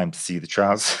all our time to see the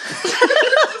trousers.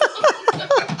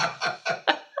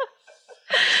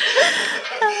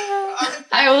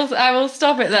 I will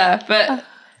stop it there, but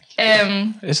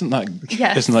isn't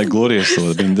that glorious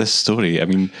though? I mean, this story,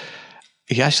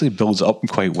 he actually builds it up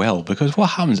quite well, because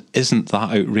what happens isn't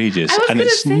that outrageous, and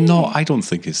it's not. I don't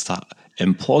think it's that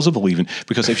implausible even,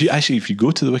 because if you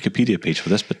go to the Wikipedia page for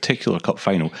this particular cup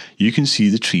final, you can see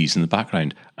the trees in the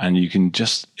background, and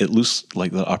it looks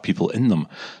like there are people in them.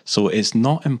 So it's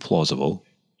not implausible.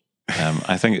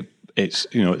 I think it's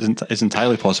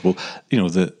entirely possible.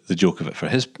 The joke of it for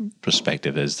his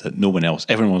perspective is that everyone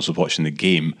else was watching the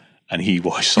game, and he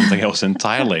watched something else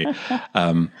entirely.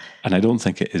 And I don't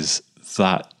think it is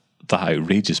that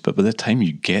outrageous, but by the time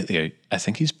you get there, I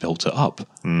think he's built it up,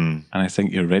 and I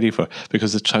think you're ready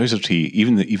because the trouser tree,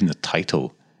 even the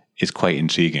title, is quite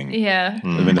intriguing. Yeah, I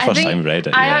mean, the first time I read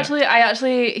it, I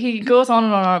actually, he goes on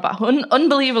and on about how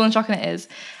unbelievable and shocking it is,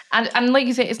 and like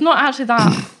you say, it's not actually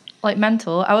that like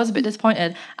mental. I was a bit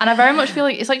disappointed, and I very much feel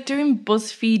like it's like doing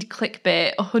BuzzFeed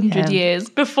clickbait 100 years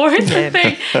before it's a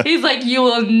thing. He's like, you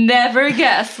will never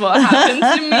guess what happened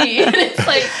to me, and it's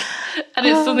like, and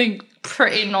it's something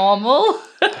pretty normal.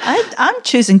 I'm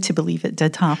choosing to believe it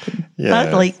did happen. Yeah.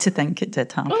 I'd like to think it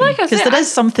did happen. Well, like I because say, there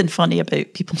is something funny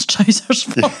about people's trousers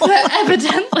falling.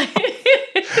 Evidently.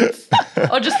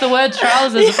 Or just the word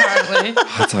trousers, apparently.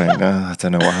 I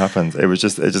don't know what happened. It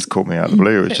just caught me out of the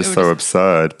blue. It was just so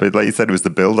absurd. But like you said, it was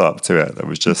the build up to it that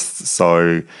was just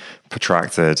so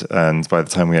protracted. And by the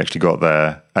time we actually got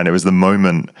there, and it was the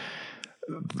moment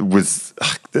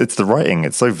it's the writing.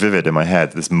 It's so vivid in my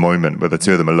head, this moment where the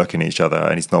two of them are looking at each other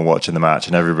and he's not watching the match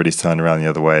and everybody's turned around the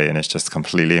other way and it's just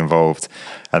completely involved.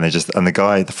 And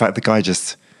the guy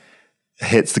just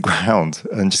hits the ground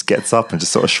and just gets up and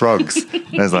just sort of shrugs.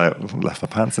 And I was like, left my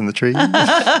pants in the tree,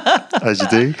 as you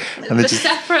do. And the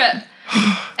separate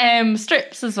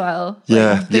strips as well.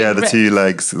 Yeah, the two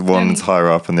legs, one's higher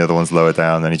up and the other one's lower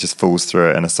down, and he just falls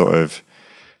through it in a sort of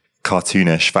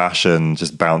cartoonish fashion,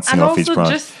 just bouncing off each branch.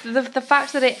 And also just the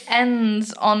fact that it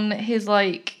ends on his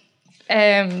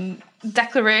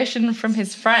declaration from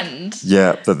his friend.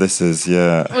 Yeah, that this is,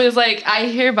 It was like, I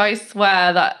hereby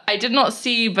swear that I did not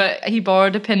see, but he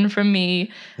borrowed a pin from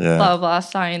me, blah, blah,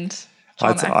 signed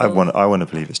John Eccles. I want to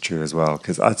believe it's true as well,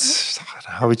 because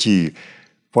why would you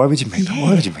make that?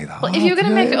 Why would you make that? Well, if you were going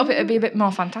to make it up, it would be a bit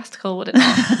more fantastical, would it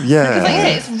not? Yeah. Because like you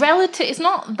say, it's relative, it's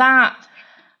not that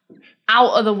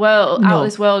out of the world, out of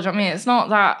this world, do you know what I mean? It's not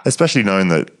that... Especially knowing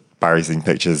that Barry's seen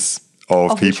pictures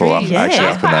of people actually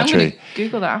up in that tree. I'm going to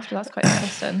Google that after, that's quite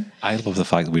interesting. I love the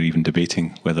fact that we're even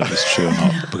debating whether it's true or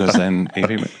not, because then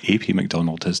AP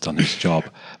McDonald has done his job,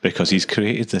 because he's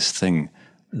created this thing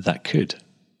that could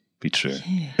be true.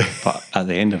 Yeah. But at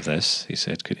the end of this, he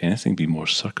said, could anything be more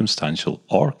circumstantial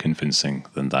or convincing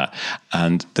than that?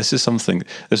 And this is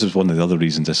one of the other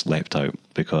reasons this leapt out,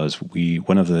 because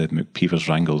one of the McPeevers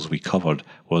wrangles we covered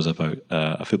was about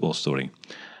a football story.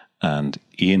 And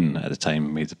Ian at the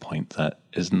time made the point that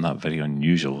isn't that very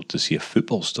unusual to see a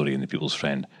football story in The People's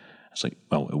Friend? It's like,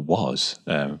 well, it was.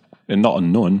 And not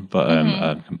unknown,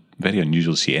 but very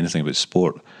unusual to see anything about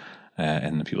sport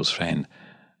in The People's Friend.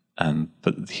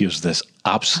 But here's this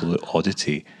absolute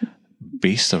oddity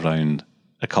based around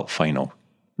a cup final,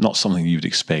 not something you would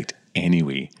expect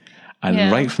anyway.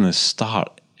 And right from the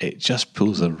start, it just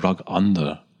pulls the rug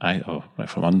right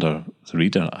from under the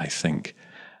reader, I think.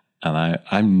 And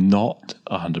I'm not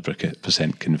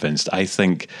 100% convinced. I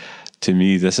think, to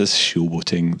me, this is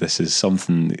showboating. This is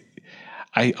something...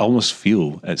 I almost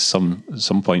feel at some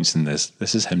points in this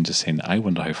is him just saying, I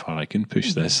wonder how far I can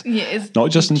push this. Yeah,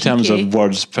 not just in terms of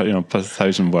words, per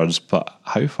 1,000 words, but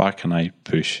how far can I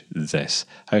push this?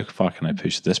 How far can I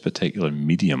push this particular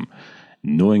medium,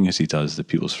 knowing as he does The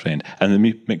People's Friend? And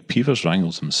the McPeevers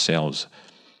wrangles themselves,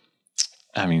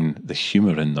 I mean, the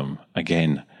humour in them,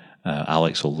 again...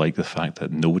 Alex will like the fact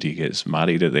that nobody gets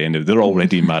married at the end of it. They're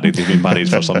already married. They've been married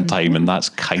for some time, and that's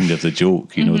kind of the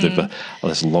joke. They've got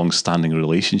this long-standing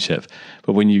relationship.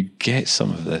 But when you get some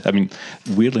of the... I mean,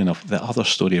 weirdly enough, the other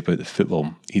story about the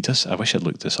football, he does... I wish I'd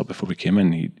looked this up before we came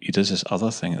in. He does this other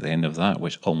thing at the end of that,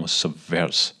 which almost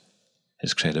subverts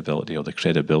his credibility, or the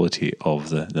credibility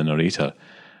of the narrator.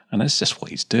 And that's just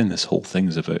what he's doing. This whole thing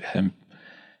is about him,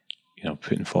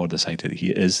 putting forward this idea that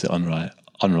he is the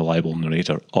unreliable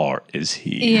narrator, or is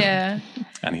he? Yeah.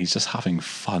 And he's just having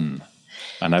fun.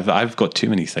 And I've got too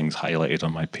many things highlighted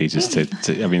on my pages to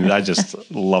I mean, I just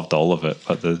loved all of it.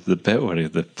 But the bit where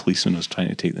the policeman was trying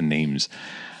to take the names,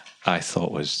 I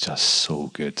thought was just so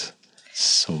good.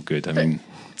 So good. I mean...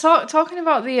 Talking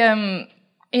about the,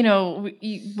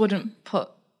 you wouldn't put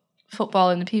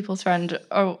football in The People's Friend,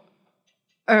 or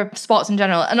sports in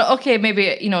general, and okay, maybe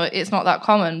it's not that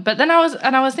common, but then I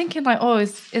was thinking like,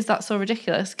 is that so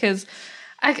ridiculous? Because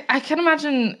I can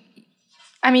imagine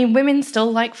I mean, women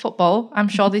still like football. I'm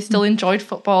sure they still enjoyed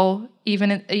football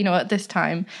even, at this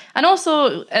time. And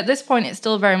also, at this point, it's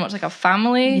still very much like a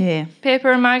family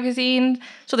paper and magazine.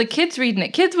 So the kids reading it,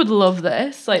 kids would love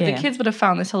this. Like, the kids would have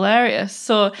found this hilarious.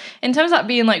 So in terms of that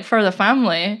being, like, for the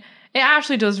family, it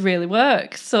actually does really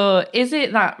work. So is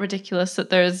it that ridiculous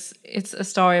that it's a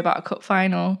story about a cup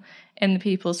final in The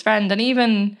People's Friend? And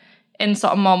even in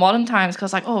sort of more modern times,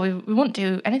 because like, we won't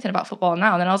do anything about football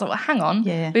now. And then I was like, well, hang on.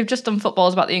 Yeah. We've just done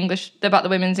footballs about the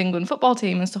women's England football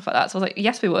team and stuff like that. So I was like,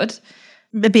 yes, we would.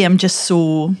 Maybe I'm just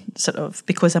so sort of,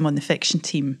 because I'm on the fiction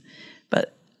team,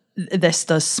 but this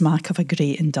does smack of a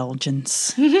great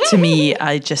indulgence. To me,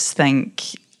 I just think,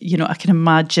 I can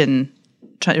imagine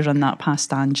trying to run that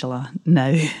past Angela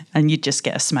now and you'd just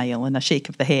get a smile and a shake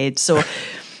of the head. So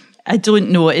I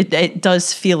don't know. It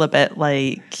does feel a bit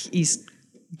like he's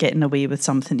getting away with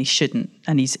something he shouldn't,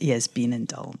 and he is being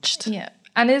indulged. Yeah.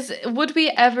 And would we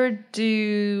ever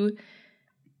do,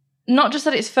 not just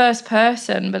that it's first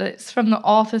person, but it's from the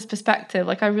author's perspective?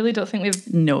 Like, I really don't think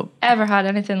we've ever had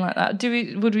anything like that.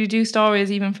 Would we do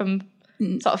stories even from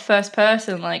sort of first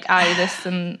person, like this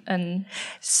and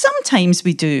sometimes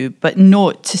we do, but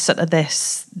not to sort of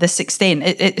this extent.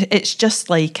 It's just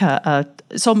like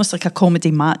it's almost like a comedy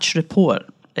match report.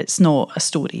 It's not a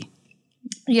story.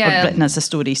 Yeah. Or written as a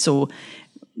story, so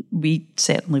we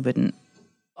certainly wouldn't.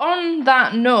 On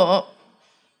that note,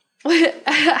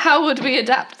 how would we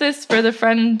adapt this for The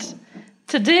Friend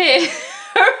today?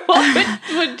 Or what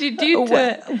would you do to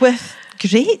it? With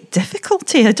great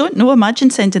difficulty. I don't know. Imagine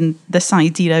sending this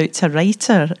idea out to a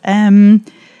writer. I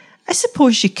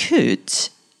suppose you could,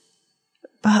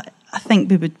 but I think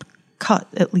we would cut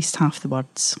at least half the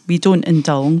words. We don't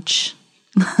indulge.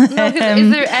 No, is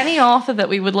there any author that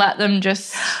we would let them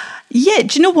just do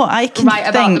you know what I can write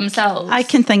about themselves? I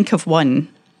can think of one.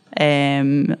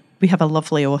 We have a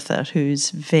lovely author who's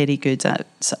very good at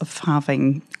sort of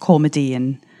having comedy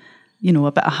and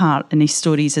a bit of heart in his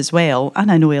stories as well,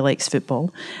 and I know he likes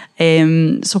football,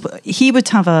 so he would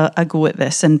have a go at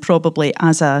this, and probably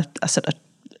as a sort of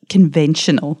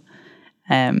conventional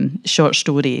short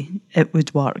story, it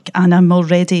would work. And I'm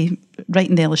already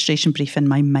writing the illustration brief in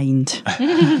my mind,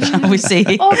 shall we say.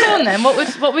 Go on then.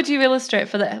 What would you illustrate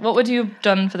for this? What would you have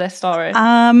done for this story?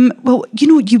 Well,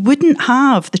 you wouldn't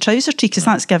have the trouser tree because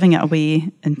that's giving it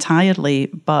away entirely,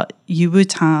 but you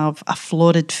would have a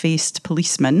florid-faced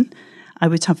policeman. I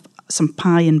would have some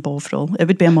pie and Bovril. It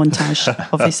would be a montage,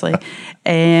 obviously.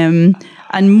 And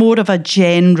more of a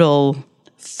general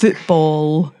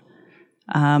football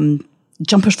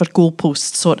jumpers for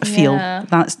goalposts sort of feel.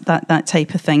 That's that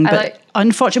type of thing. But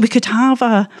unfortunately, we could have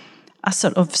a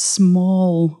sort of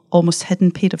small, almost hidden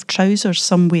pair of trousers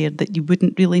somewhere that you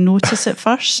wouldn't really notice at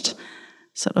first.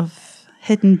 Sort of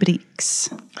hidden breeks.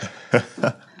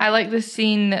 I like the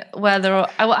scene where they're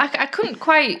all, I couldn't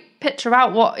quite picture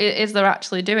out what it is they're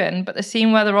actually doing, but the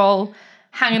scene where they're all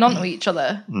hanging on to each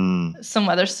other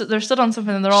somewhere. They're stood on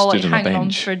something and they're all like hanging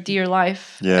on for dear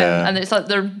life. Yeah. And it's like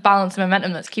their balance and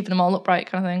momentum that's keeping them all upright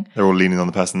kind of thing. They're all leaning on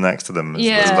the person next to them.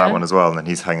 There's that one as well. And then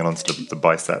he's hanging on to the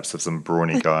biceps of some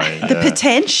brawny guy. The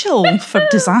potential for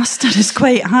disaster is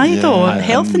quite high though.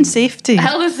 Health and safety.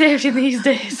 Health and safety these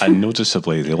days. And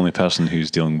noticeably, the only person who's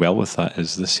dealing well with that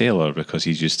is the sailor, because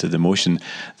he's used to the motion.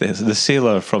 The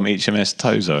sailor from HMS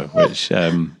Towser, which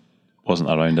wasn't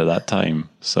around at that time.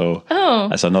 So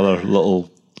that's another little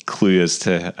clue as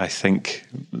to, I think,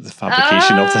 the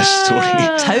fabrication of this story.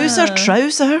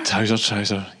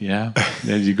 Trouser, yeah.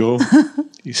 There you go.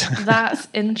 That's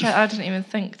interesting. I didn't even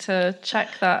think to check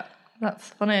that. That's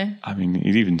funny. I mean,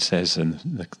 it even says in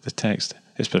the text,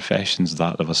 his profession's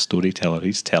that of a storyteller.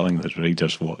 He's telling the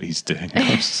readers what he's doing.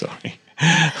 I'm sorry.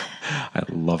 I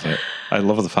love it. I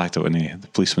love the fact that when the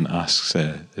policeman asks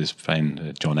his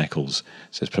friend John Eccles,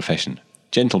 says profession,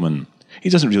 gentleman. He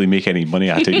doesn't really make any money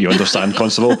at it, you understand,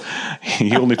 Constable.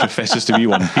 He only professes to be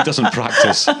one. He doesn't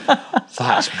practice.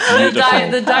 That's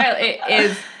beautiful. The dialogue, it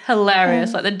is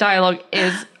hilarious. Like, the dialogue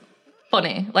is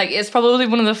funny. Like, it's probably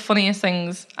one of the funniest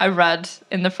things I read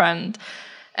in The Friend.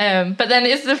 But then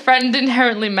is The Friend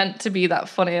inherently meant to be that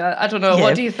funny? I don't know. Yeah.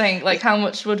 What do you think? Like, how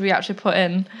much would we actually put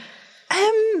in?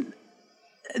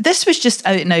 This was just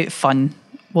out and out fun,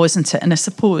 wasn't it? And I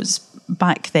suppose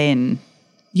back then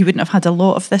you wouldn't have had a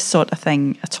lot of this sort of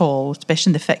thing at all, especially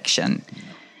in the fiction.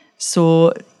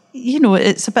 So,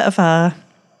 it's a bit of a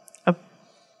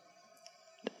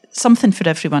something for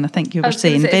everyone, I think you were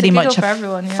saying. Very much a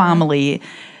family.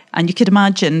 And you could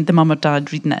imagine the mum or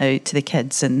dad reading it out to the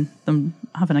kids and them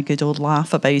having a good old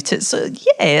laugh about it. So,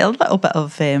 yeah, a little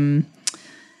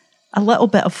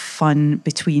bit of fun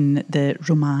between the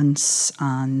romance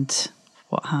and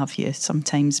what have you,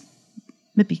 sometimes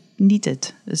maybe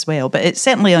needed as well. But it's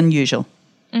certainly unusual.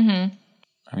 I mean,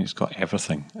 it's got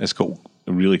everything. It's got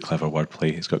really clever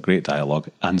wordplay. It's got great dialogue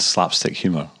and slapstick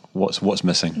humour. What's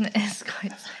missing?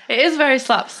 It is very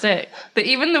slapstick. But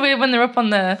even the way when they're up on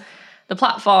the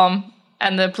platform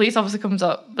and the police officer comes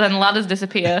up, but then the ladders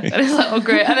disappear, and it's like, oh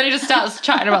great, and then he just starts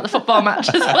chatting about the football match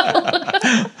as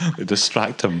well. They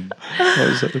distract him. What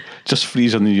is it? Just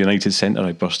freeze on the United Centre.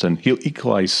 I burst in. He'll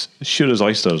equalise, sure as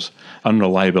oysters.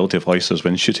 Unreliability of oysters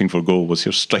when shooting for goal was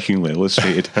here strikingly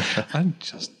illustrated. And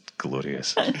just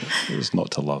glorious. It's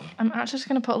not to love. I'm actually just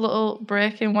going to put a little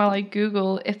break in while I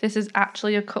Google if this is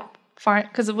actually a cup final,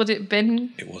 because would it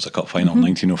been? It was a cup final,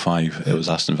 1905. It was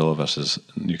Aston Villa versus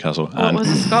Newcastle. What was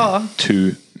the score?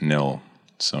 2-0.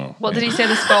 So what did he say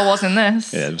the score was in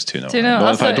this? Yeah, it was 2-0. 2-0. No,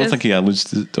 I don't think he alludes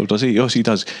to it, or does he? Yes, he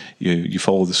does. You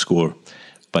follow the score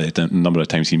by the number of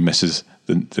times he misses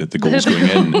the goals going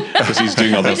in because he's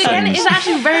doing other things. Again, it's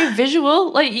actually very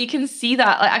visual. Like you can see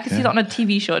that. Like I can see that on a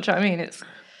TV show. Do you know what I mean? It's.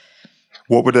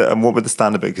 What would the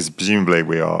standard be? Because presumably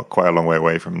we are quite a long way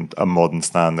away from a modern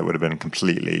stand that would have been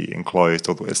completely enclosed.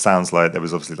 Although it sounds like there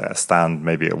was obviously like a stand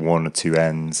maybe at one or two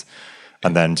ends,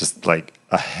 and then just like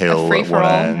a hill at one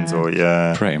end,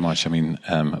 or pretty much. I mean,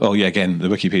 again, the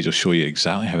wiki page will show you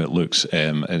exactly how it looks.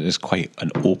 It is quite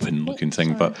an open-looking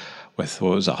thing, but with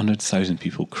 100,000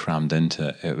 people crammed into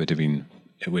it, it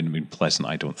wouldn't have been pleasant.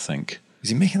 I don't think. Is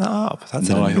he making that up? That's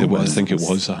no, I think it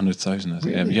was 100,000.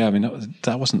 Really? Yeah, I mean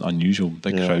that wasn't unusual.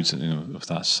 Big crowds, of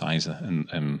that size,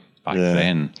 and back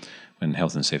then, when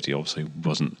health and safety obviously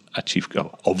wasn't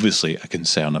obviously a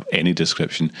concern of any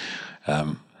description.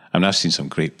 I've seen some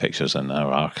great pictures in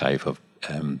our archive of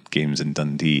games in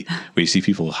Dundee where you see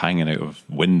people hanging out of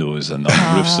windows and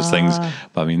on roofs of things.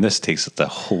 But I mean, this takes it to a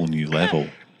whole new level.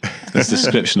 This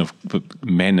description of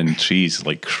men in trees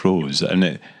like crows,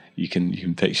 and you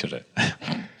can picture it.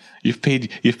 You've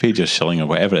paid your shilling or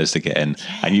whatever it is to get in,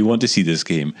 and you want to see this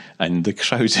game, and the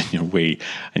crowd's in your way,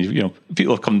 and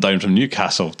people have come down from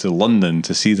Newcastle to London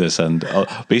to see this, and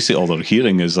basically all they're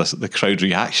hearing is the crowd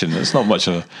reaction. It's not much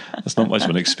of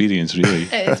an experience, really.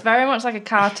 It's very much like a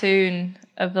cartoon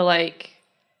of the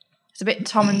It's a bit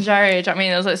Tom and Jerry. Do you know what I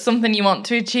mean? There's like something you want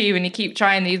to achieve, and you keep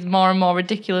trying these more and more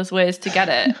ridiculous ways to get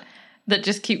it that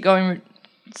just keep going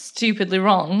stupidly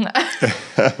wrong.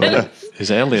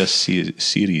 His earlier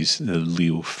series, the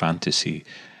Leo Fantasy,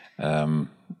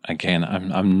 again,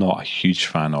 I'm not a huge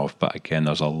fan of, but again,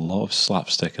 there's a lot of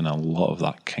slapstick and a lot of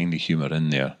that kind of humour in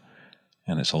there,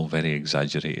 and it's all very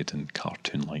exaggerated and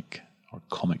cartoon-like, or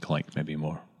comic-like maybe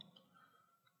more.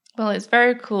 Well, it's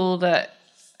very cool that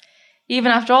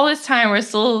even after all this time, we're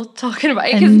still talking about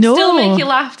it. It can still make you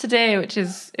laugh today, which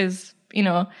is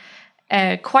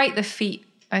quite the feat,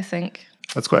 I think.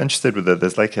 I was quite interested with it.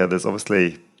 There's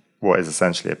obviously what is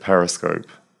essentially a periscope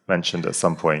mentioned at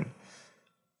some point,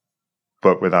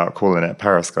 but without calling it a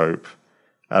periscope.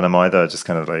 And I'm either just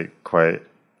kind of like quite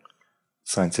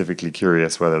scientifically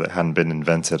curious whether it hadn't been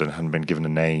invented and hadn't been given a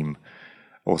name,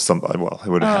 or something. Well,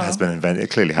 has been invented. It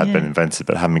clearly had been invented,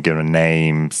 but hadn't been given a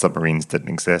name. Submarines didn't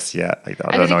exist yet. I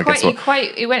don't know.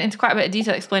 He went into quite a bit of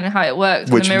detail explaining how it worked.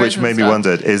 Which made me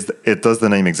wonder: does the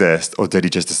name exist, or did he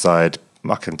just decide,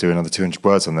 I can do another 200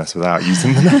 words on this without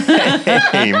using the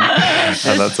name?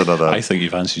 And that's another. I think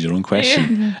you've answered your own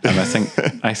question, and I think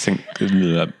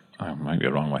I might be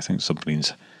wrong. I think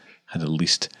submarines had at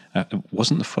least it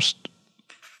wasn't the first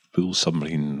full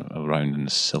submarine around in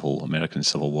the American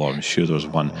Civil War. I'm sure there was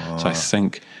one. So I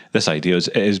think this idea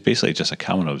is basically just a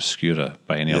camera obscura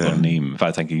by any other name. In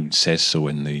fact, I think he says so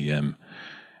in the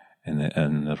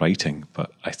writing.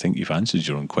 But I think you've answered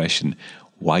your own question.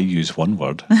 Why use one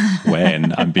word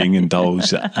when I'm being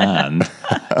indulged, and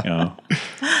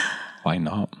why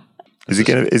not?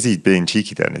 Is he being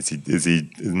cheeky then? Is he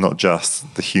not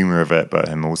just the humour of it, but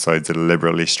him also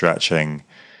deliberately stretching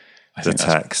the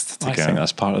text? I think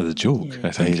that's part of the joke.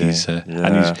 I think he's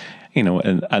and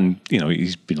he's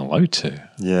he's been allowed to.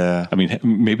 Yeah. I mean,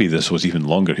 maybe this was even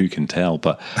longer. Who can tell?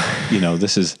 But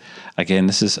this is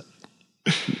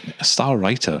a star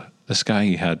writer. This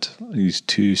guy had these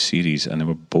 2 series, and they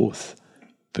were both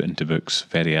put into books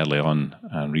very early on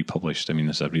and republished. I mean,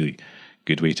 it's a really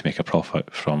good way to make a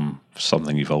profit from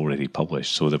something you've already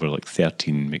published. So there were like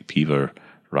 13 McPeever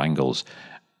wrangles,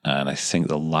 and I think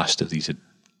the last of these had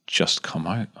just come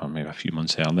out, or maybe a few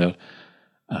months earlier.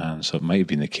 And so it might have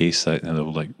been the case that they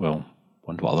were like, well,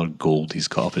 wonder what other gold he's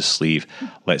got up his sleeve.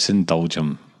 Let's indulge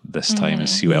him this time and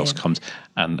see what else comes.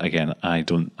 And again, I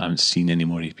haven't seen any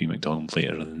more AP MacDonald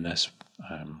later than this.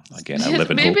 Again, I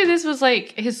live in hope. Maybe this was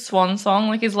like his swan song,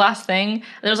 like his last thing.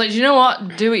 And it was like, do you know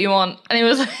what? Do what you want. And he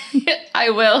was like, I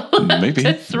will. Maybe.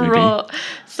 To throw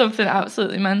something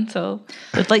absolutely mental.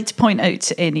 I'd like to point out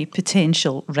to any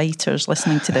potential writers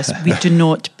listening to this, we do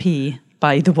not pay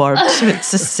by the word. So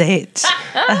it's a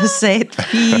set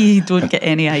fee. Don't get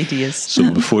any ideas.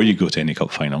 So before you go to any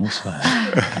cup finals.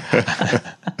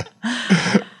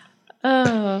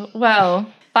 Oh,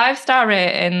 well, 5-star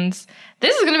ratings.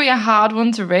 This is going to be a hard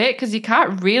one to rate because you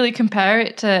can't really compare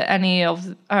it to any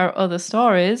of our other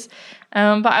stories.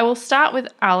 But I will start with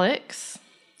Alex.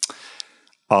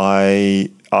 You're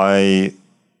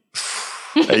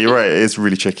right, it's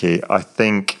really tricky. I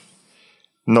think,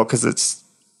 not because it's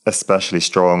especially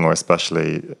strong or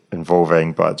especially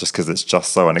involving, but just because it's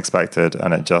just so unexpected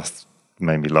and it just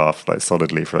made me laugh like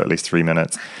solidly for at least 3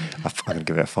 minutes. I'm going to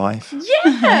give it a 5.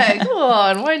 Yeah, go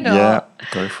on, why not? Yeah,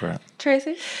 go for it.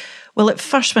 Tracy? Well, at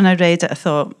first when I read it, I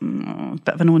thought,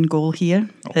 bit of an own goal here.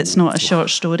 It's not a short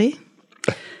story.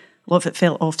 What if it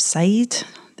felt offside,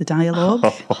 the dialogue?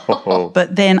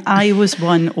 But then I was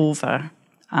won over,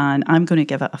 and I'm going to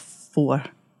give it a 4.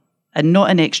 And not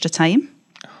an extra time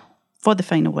for the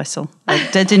final whistle. I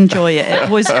did enjoy it. It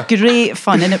was great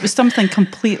fun, and it was something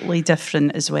completely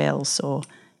different as well. So,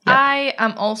 yep. I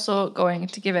am also going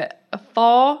to give it a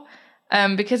 4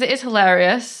 because it is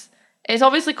hilarious. It's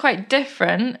obviously quite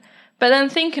different, but then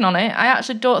thinking on it, I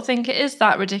actually don't think it is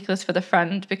that ridiculous for the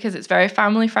friend because it's very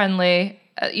family friendly,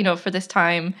 for this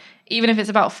time. Even if it's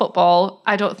about football,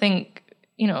 I don't think,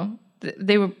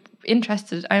 they were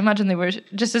interested. I imagine they were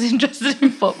just as interested in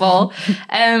football.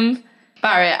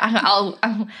 Barry, I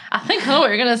think I know what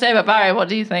you're going to say about Barry. What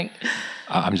do you think?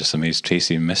 I'm just amazed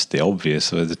Tracy missed the obvious.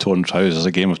 The torn trousers,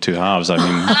 a game of two halves. I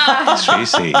mean,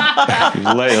 Tracy,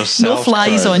 you let yourself no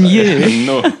flies down. On you.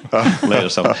 No, let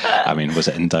yourself. I mean, was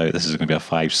it in doubt? This is going to be a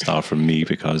 5-star from me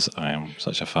because I am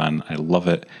such a fan. I love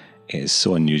it. It is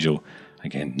so unusual.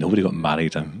 Again, nobody got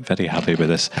married. I'm very happy with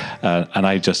this. And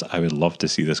I would love to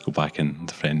see this go back in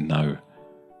The Friend now.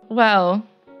 Well,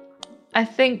 I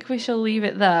think we shall leave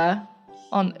it there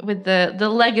with the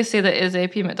legacy that is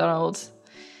AP McDonald.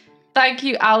 Thank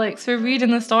you, Alex, for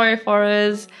reading the story for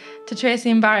us, to Tracy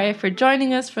and Barry for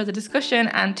joining us for the discussion,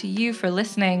 and to you for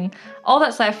listening. All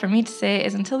that's left for me to say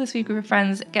is until this week group of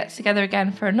friends gets together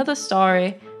again for another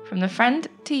story, from the friend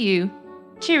to you,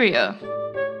 cheerio.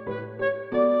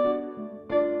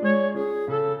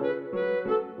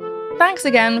 Thanks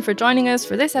again for joining us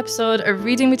for this episode of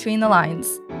Reading Between the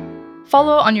Lines.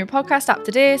 Follow on your podcast app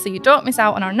today so you don't miss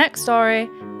out on our next story,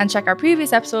 and check our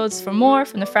previous episodes for more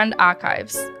from the Friend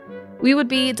archives. We would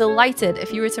be delighted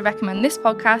if you were to recommend this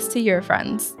podcast to your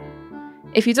friends.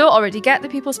 If you don't already get the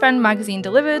People's Friend magazine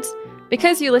delivered,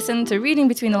 because you listen to Reading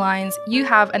Between the Lines, you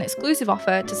have an exclusive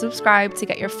offer to subscribe to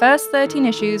get your first 13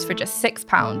 issues for just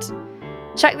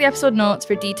 £6. Check the episode notes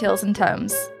for details and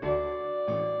terms.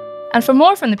 And for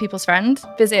more from The People's Friend,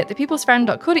 visit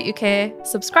thepeoplesfriend.co.uk,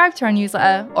 subscribe to our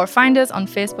newsletter, or find us on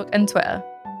Facebook and Twitter.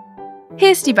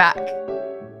 Hasty back.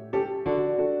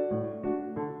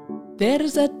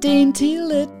 There's a dainty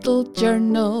little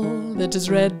journal that is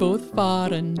read both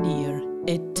far and near.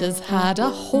 It has had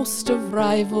a host of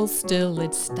rivals, still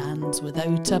it stands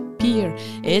without a peer.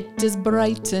 It is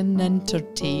bright and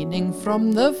entertaining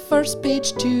from the first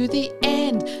page to the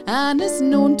end, and is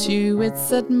known to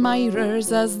its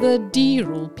admirers as the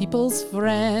dear old People's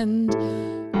Friend.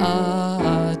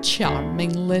 A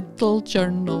charming little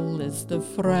journal is The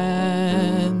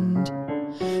Friend.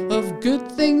 Of good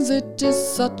things it is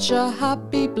such a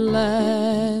happy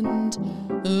blend,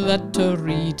 that to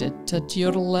read it at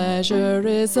your leisure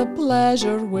is a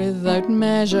pleasure without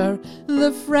measure.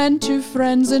 The Friend to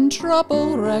friends in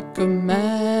trouble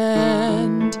recommend.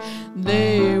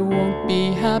 They won't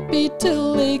be happy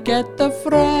till they get The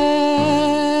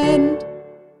Friend.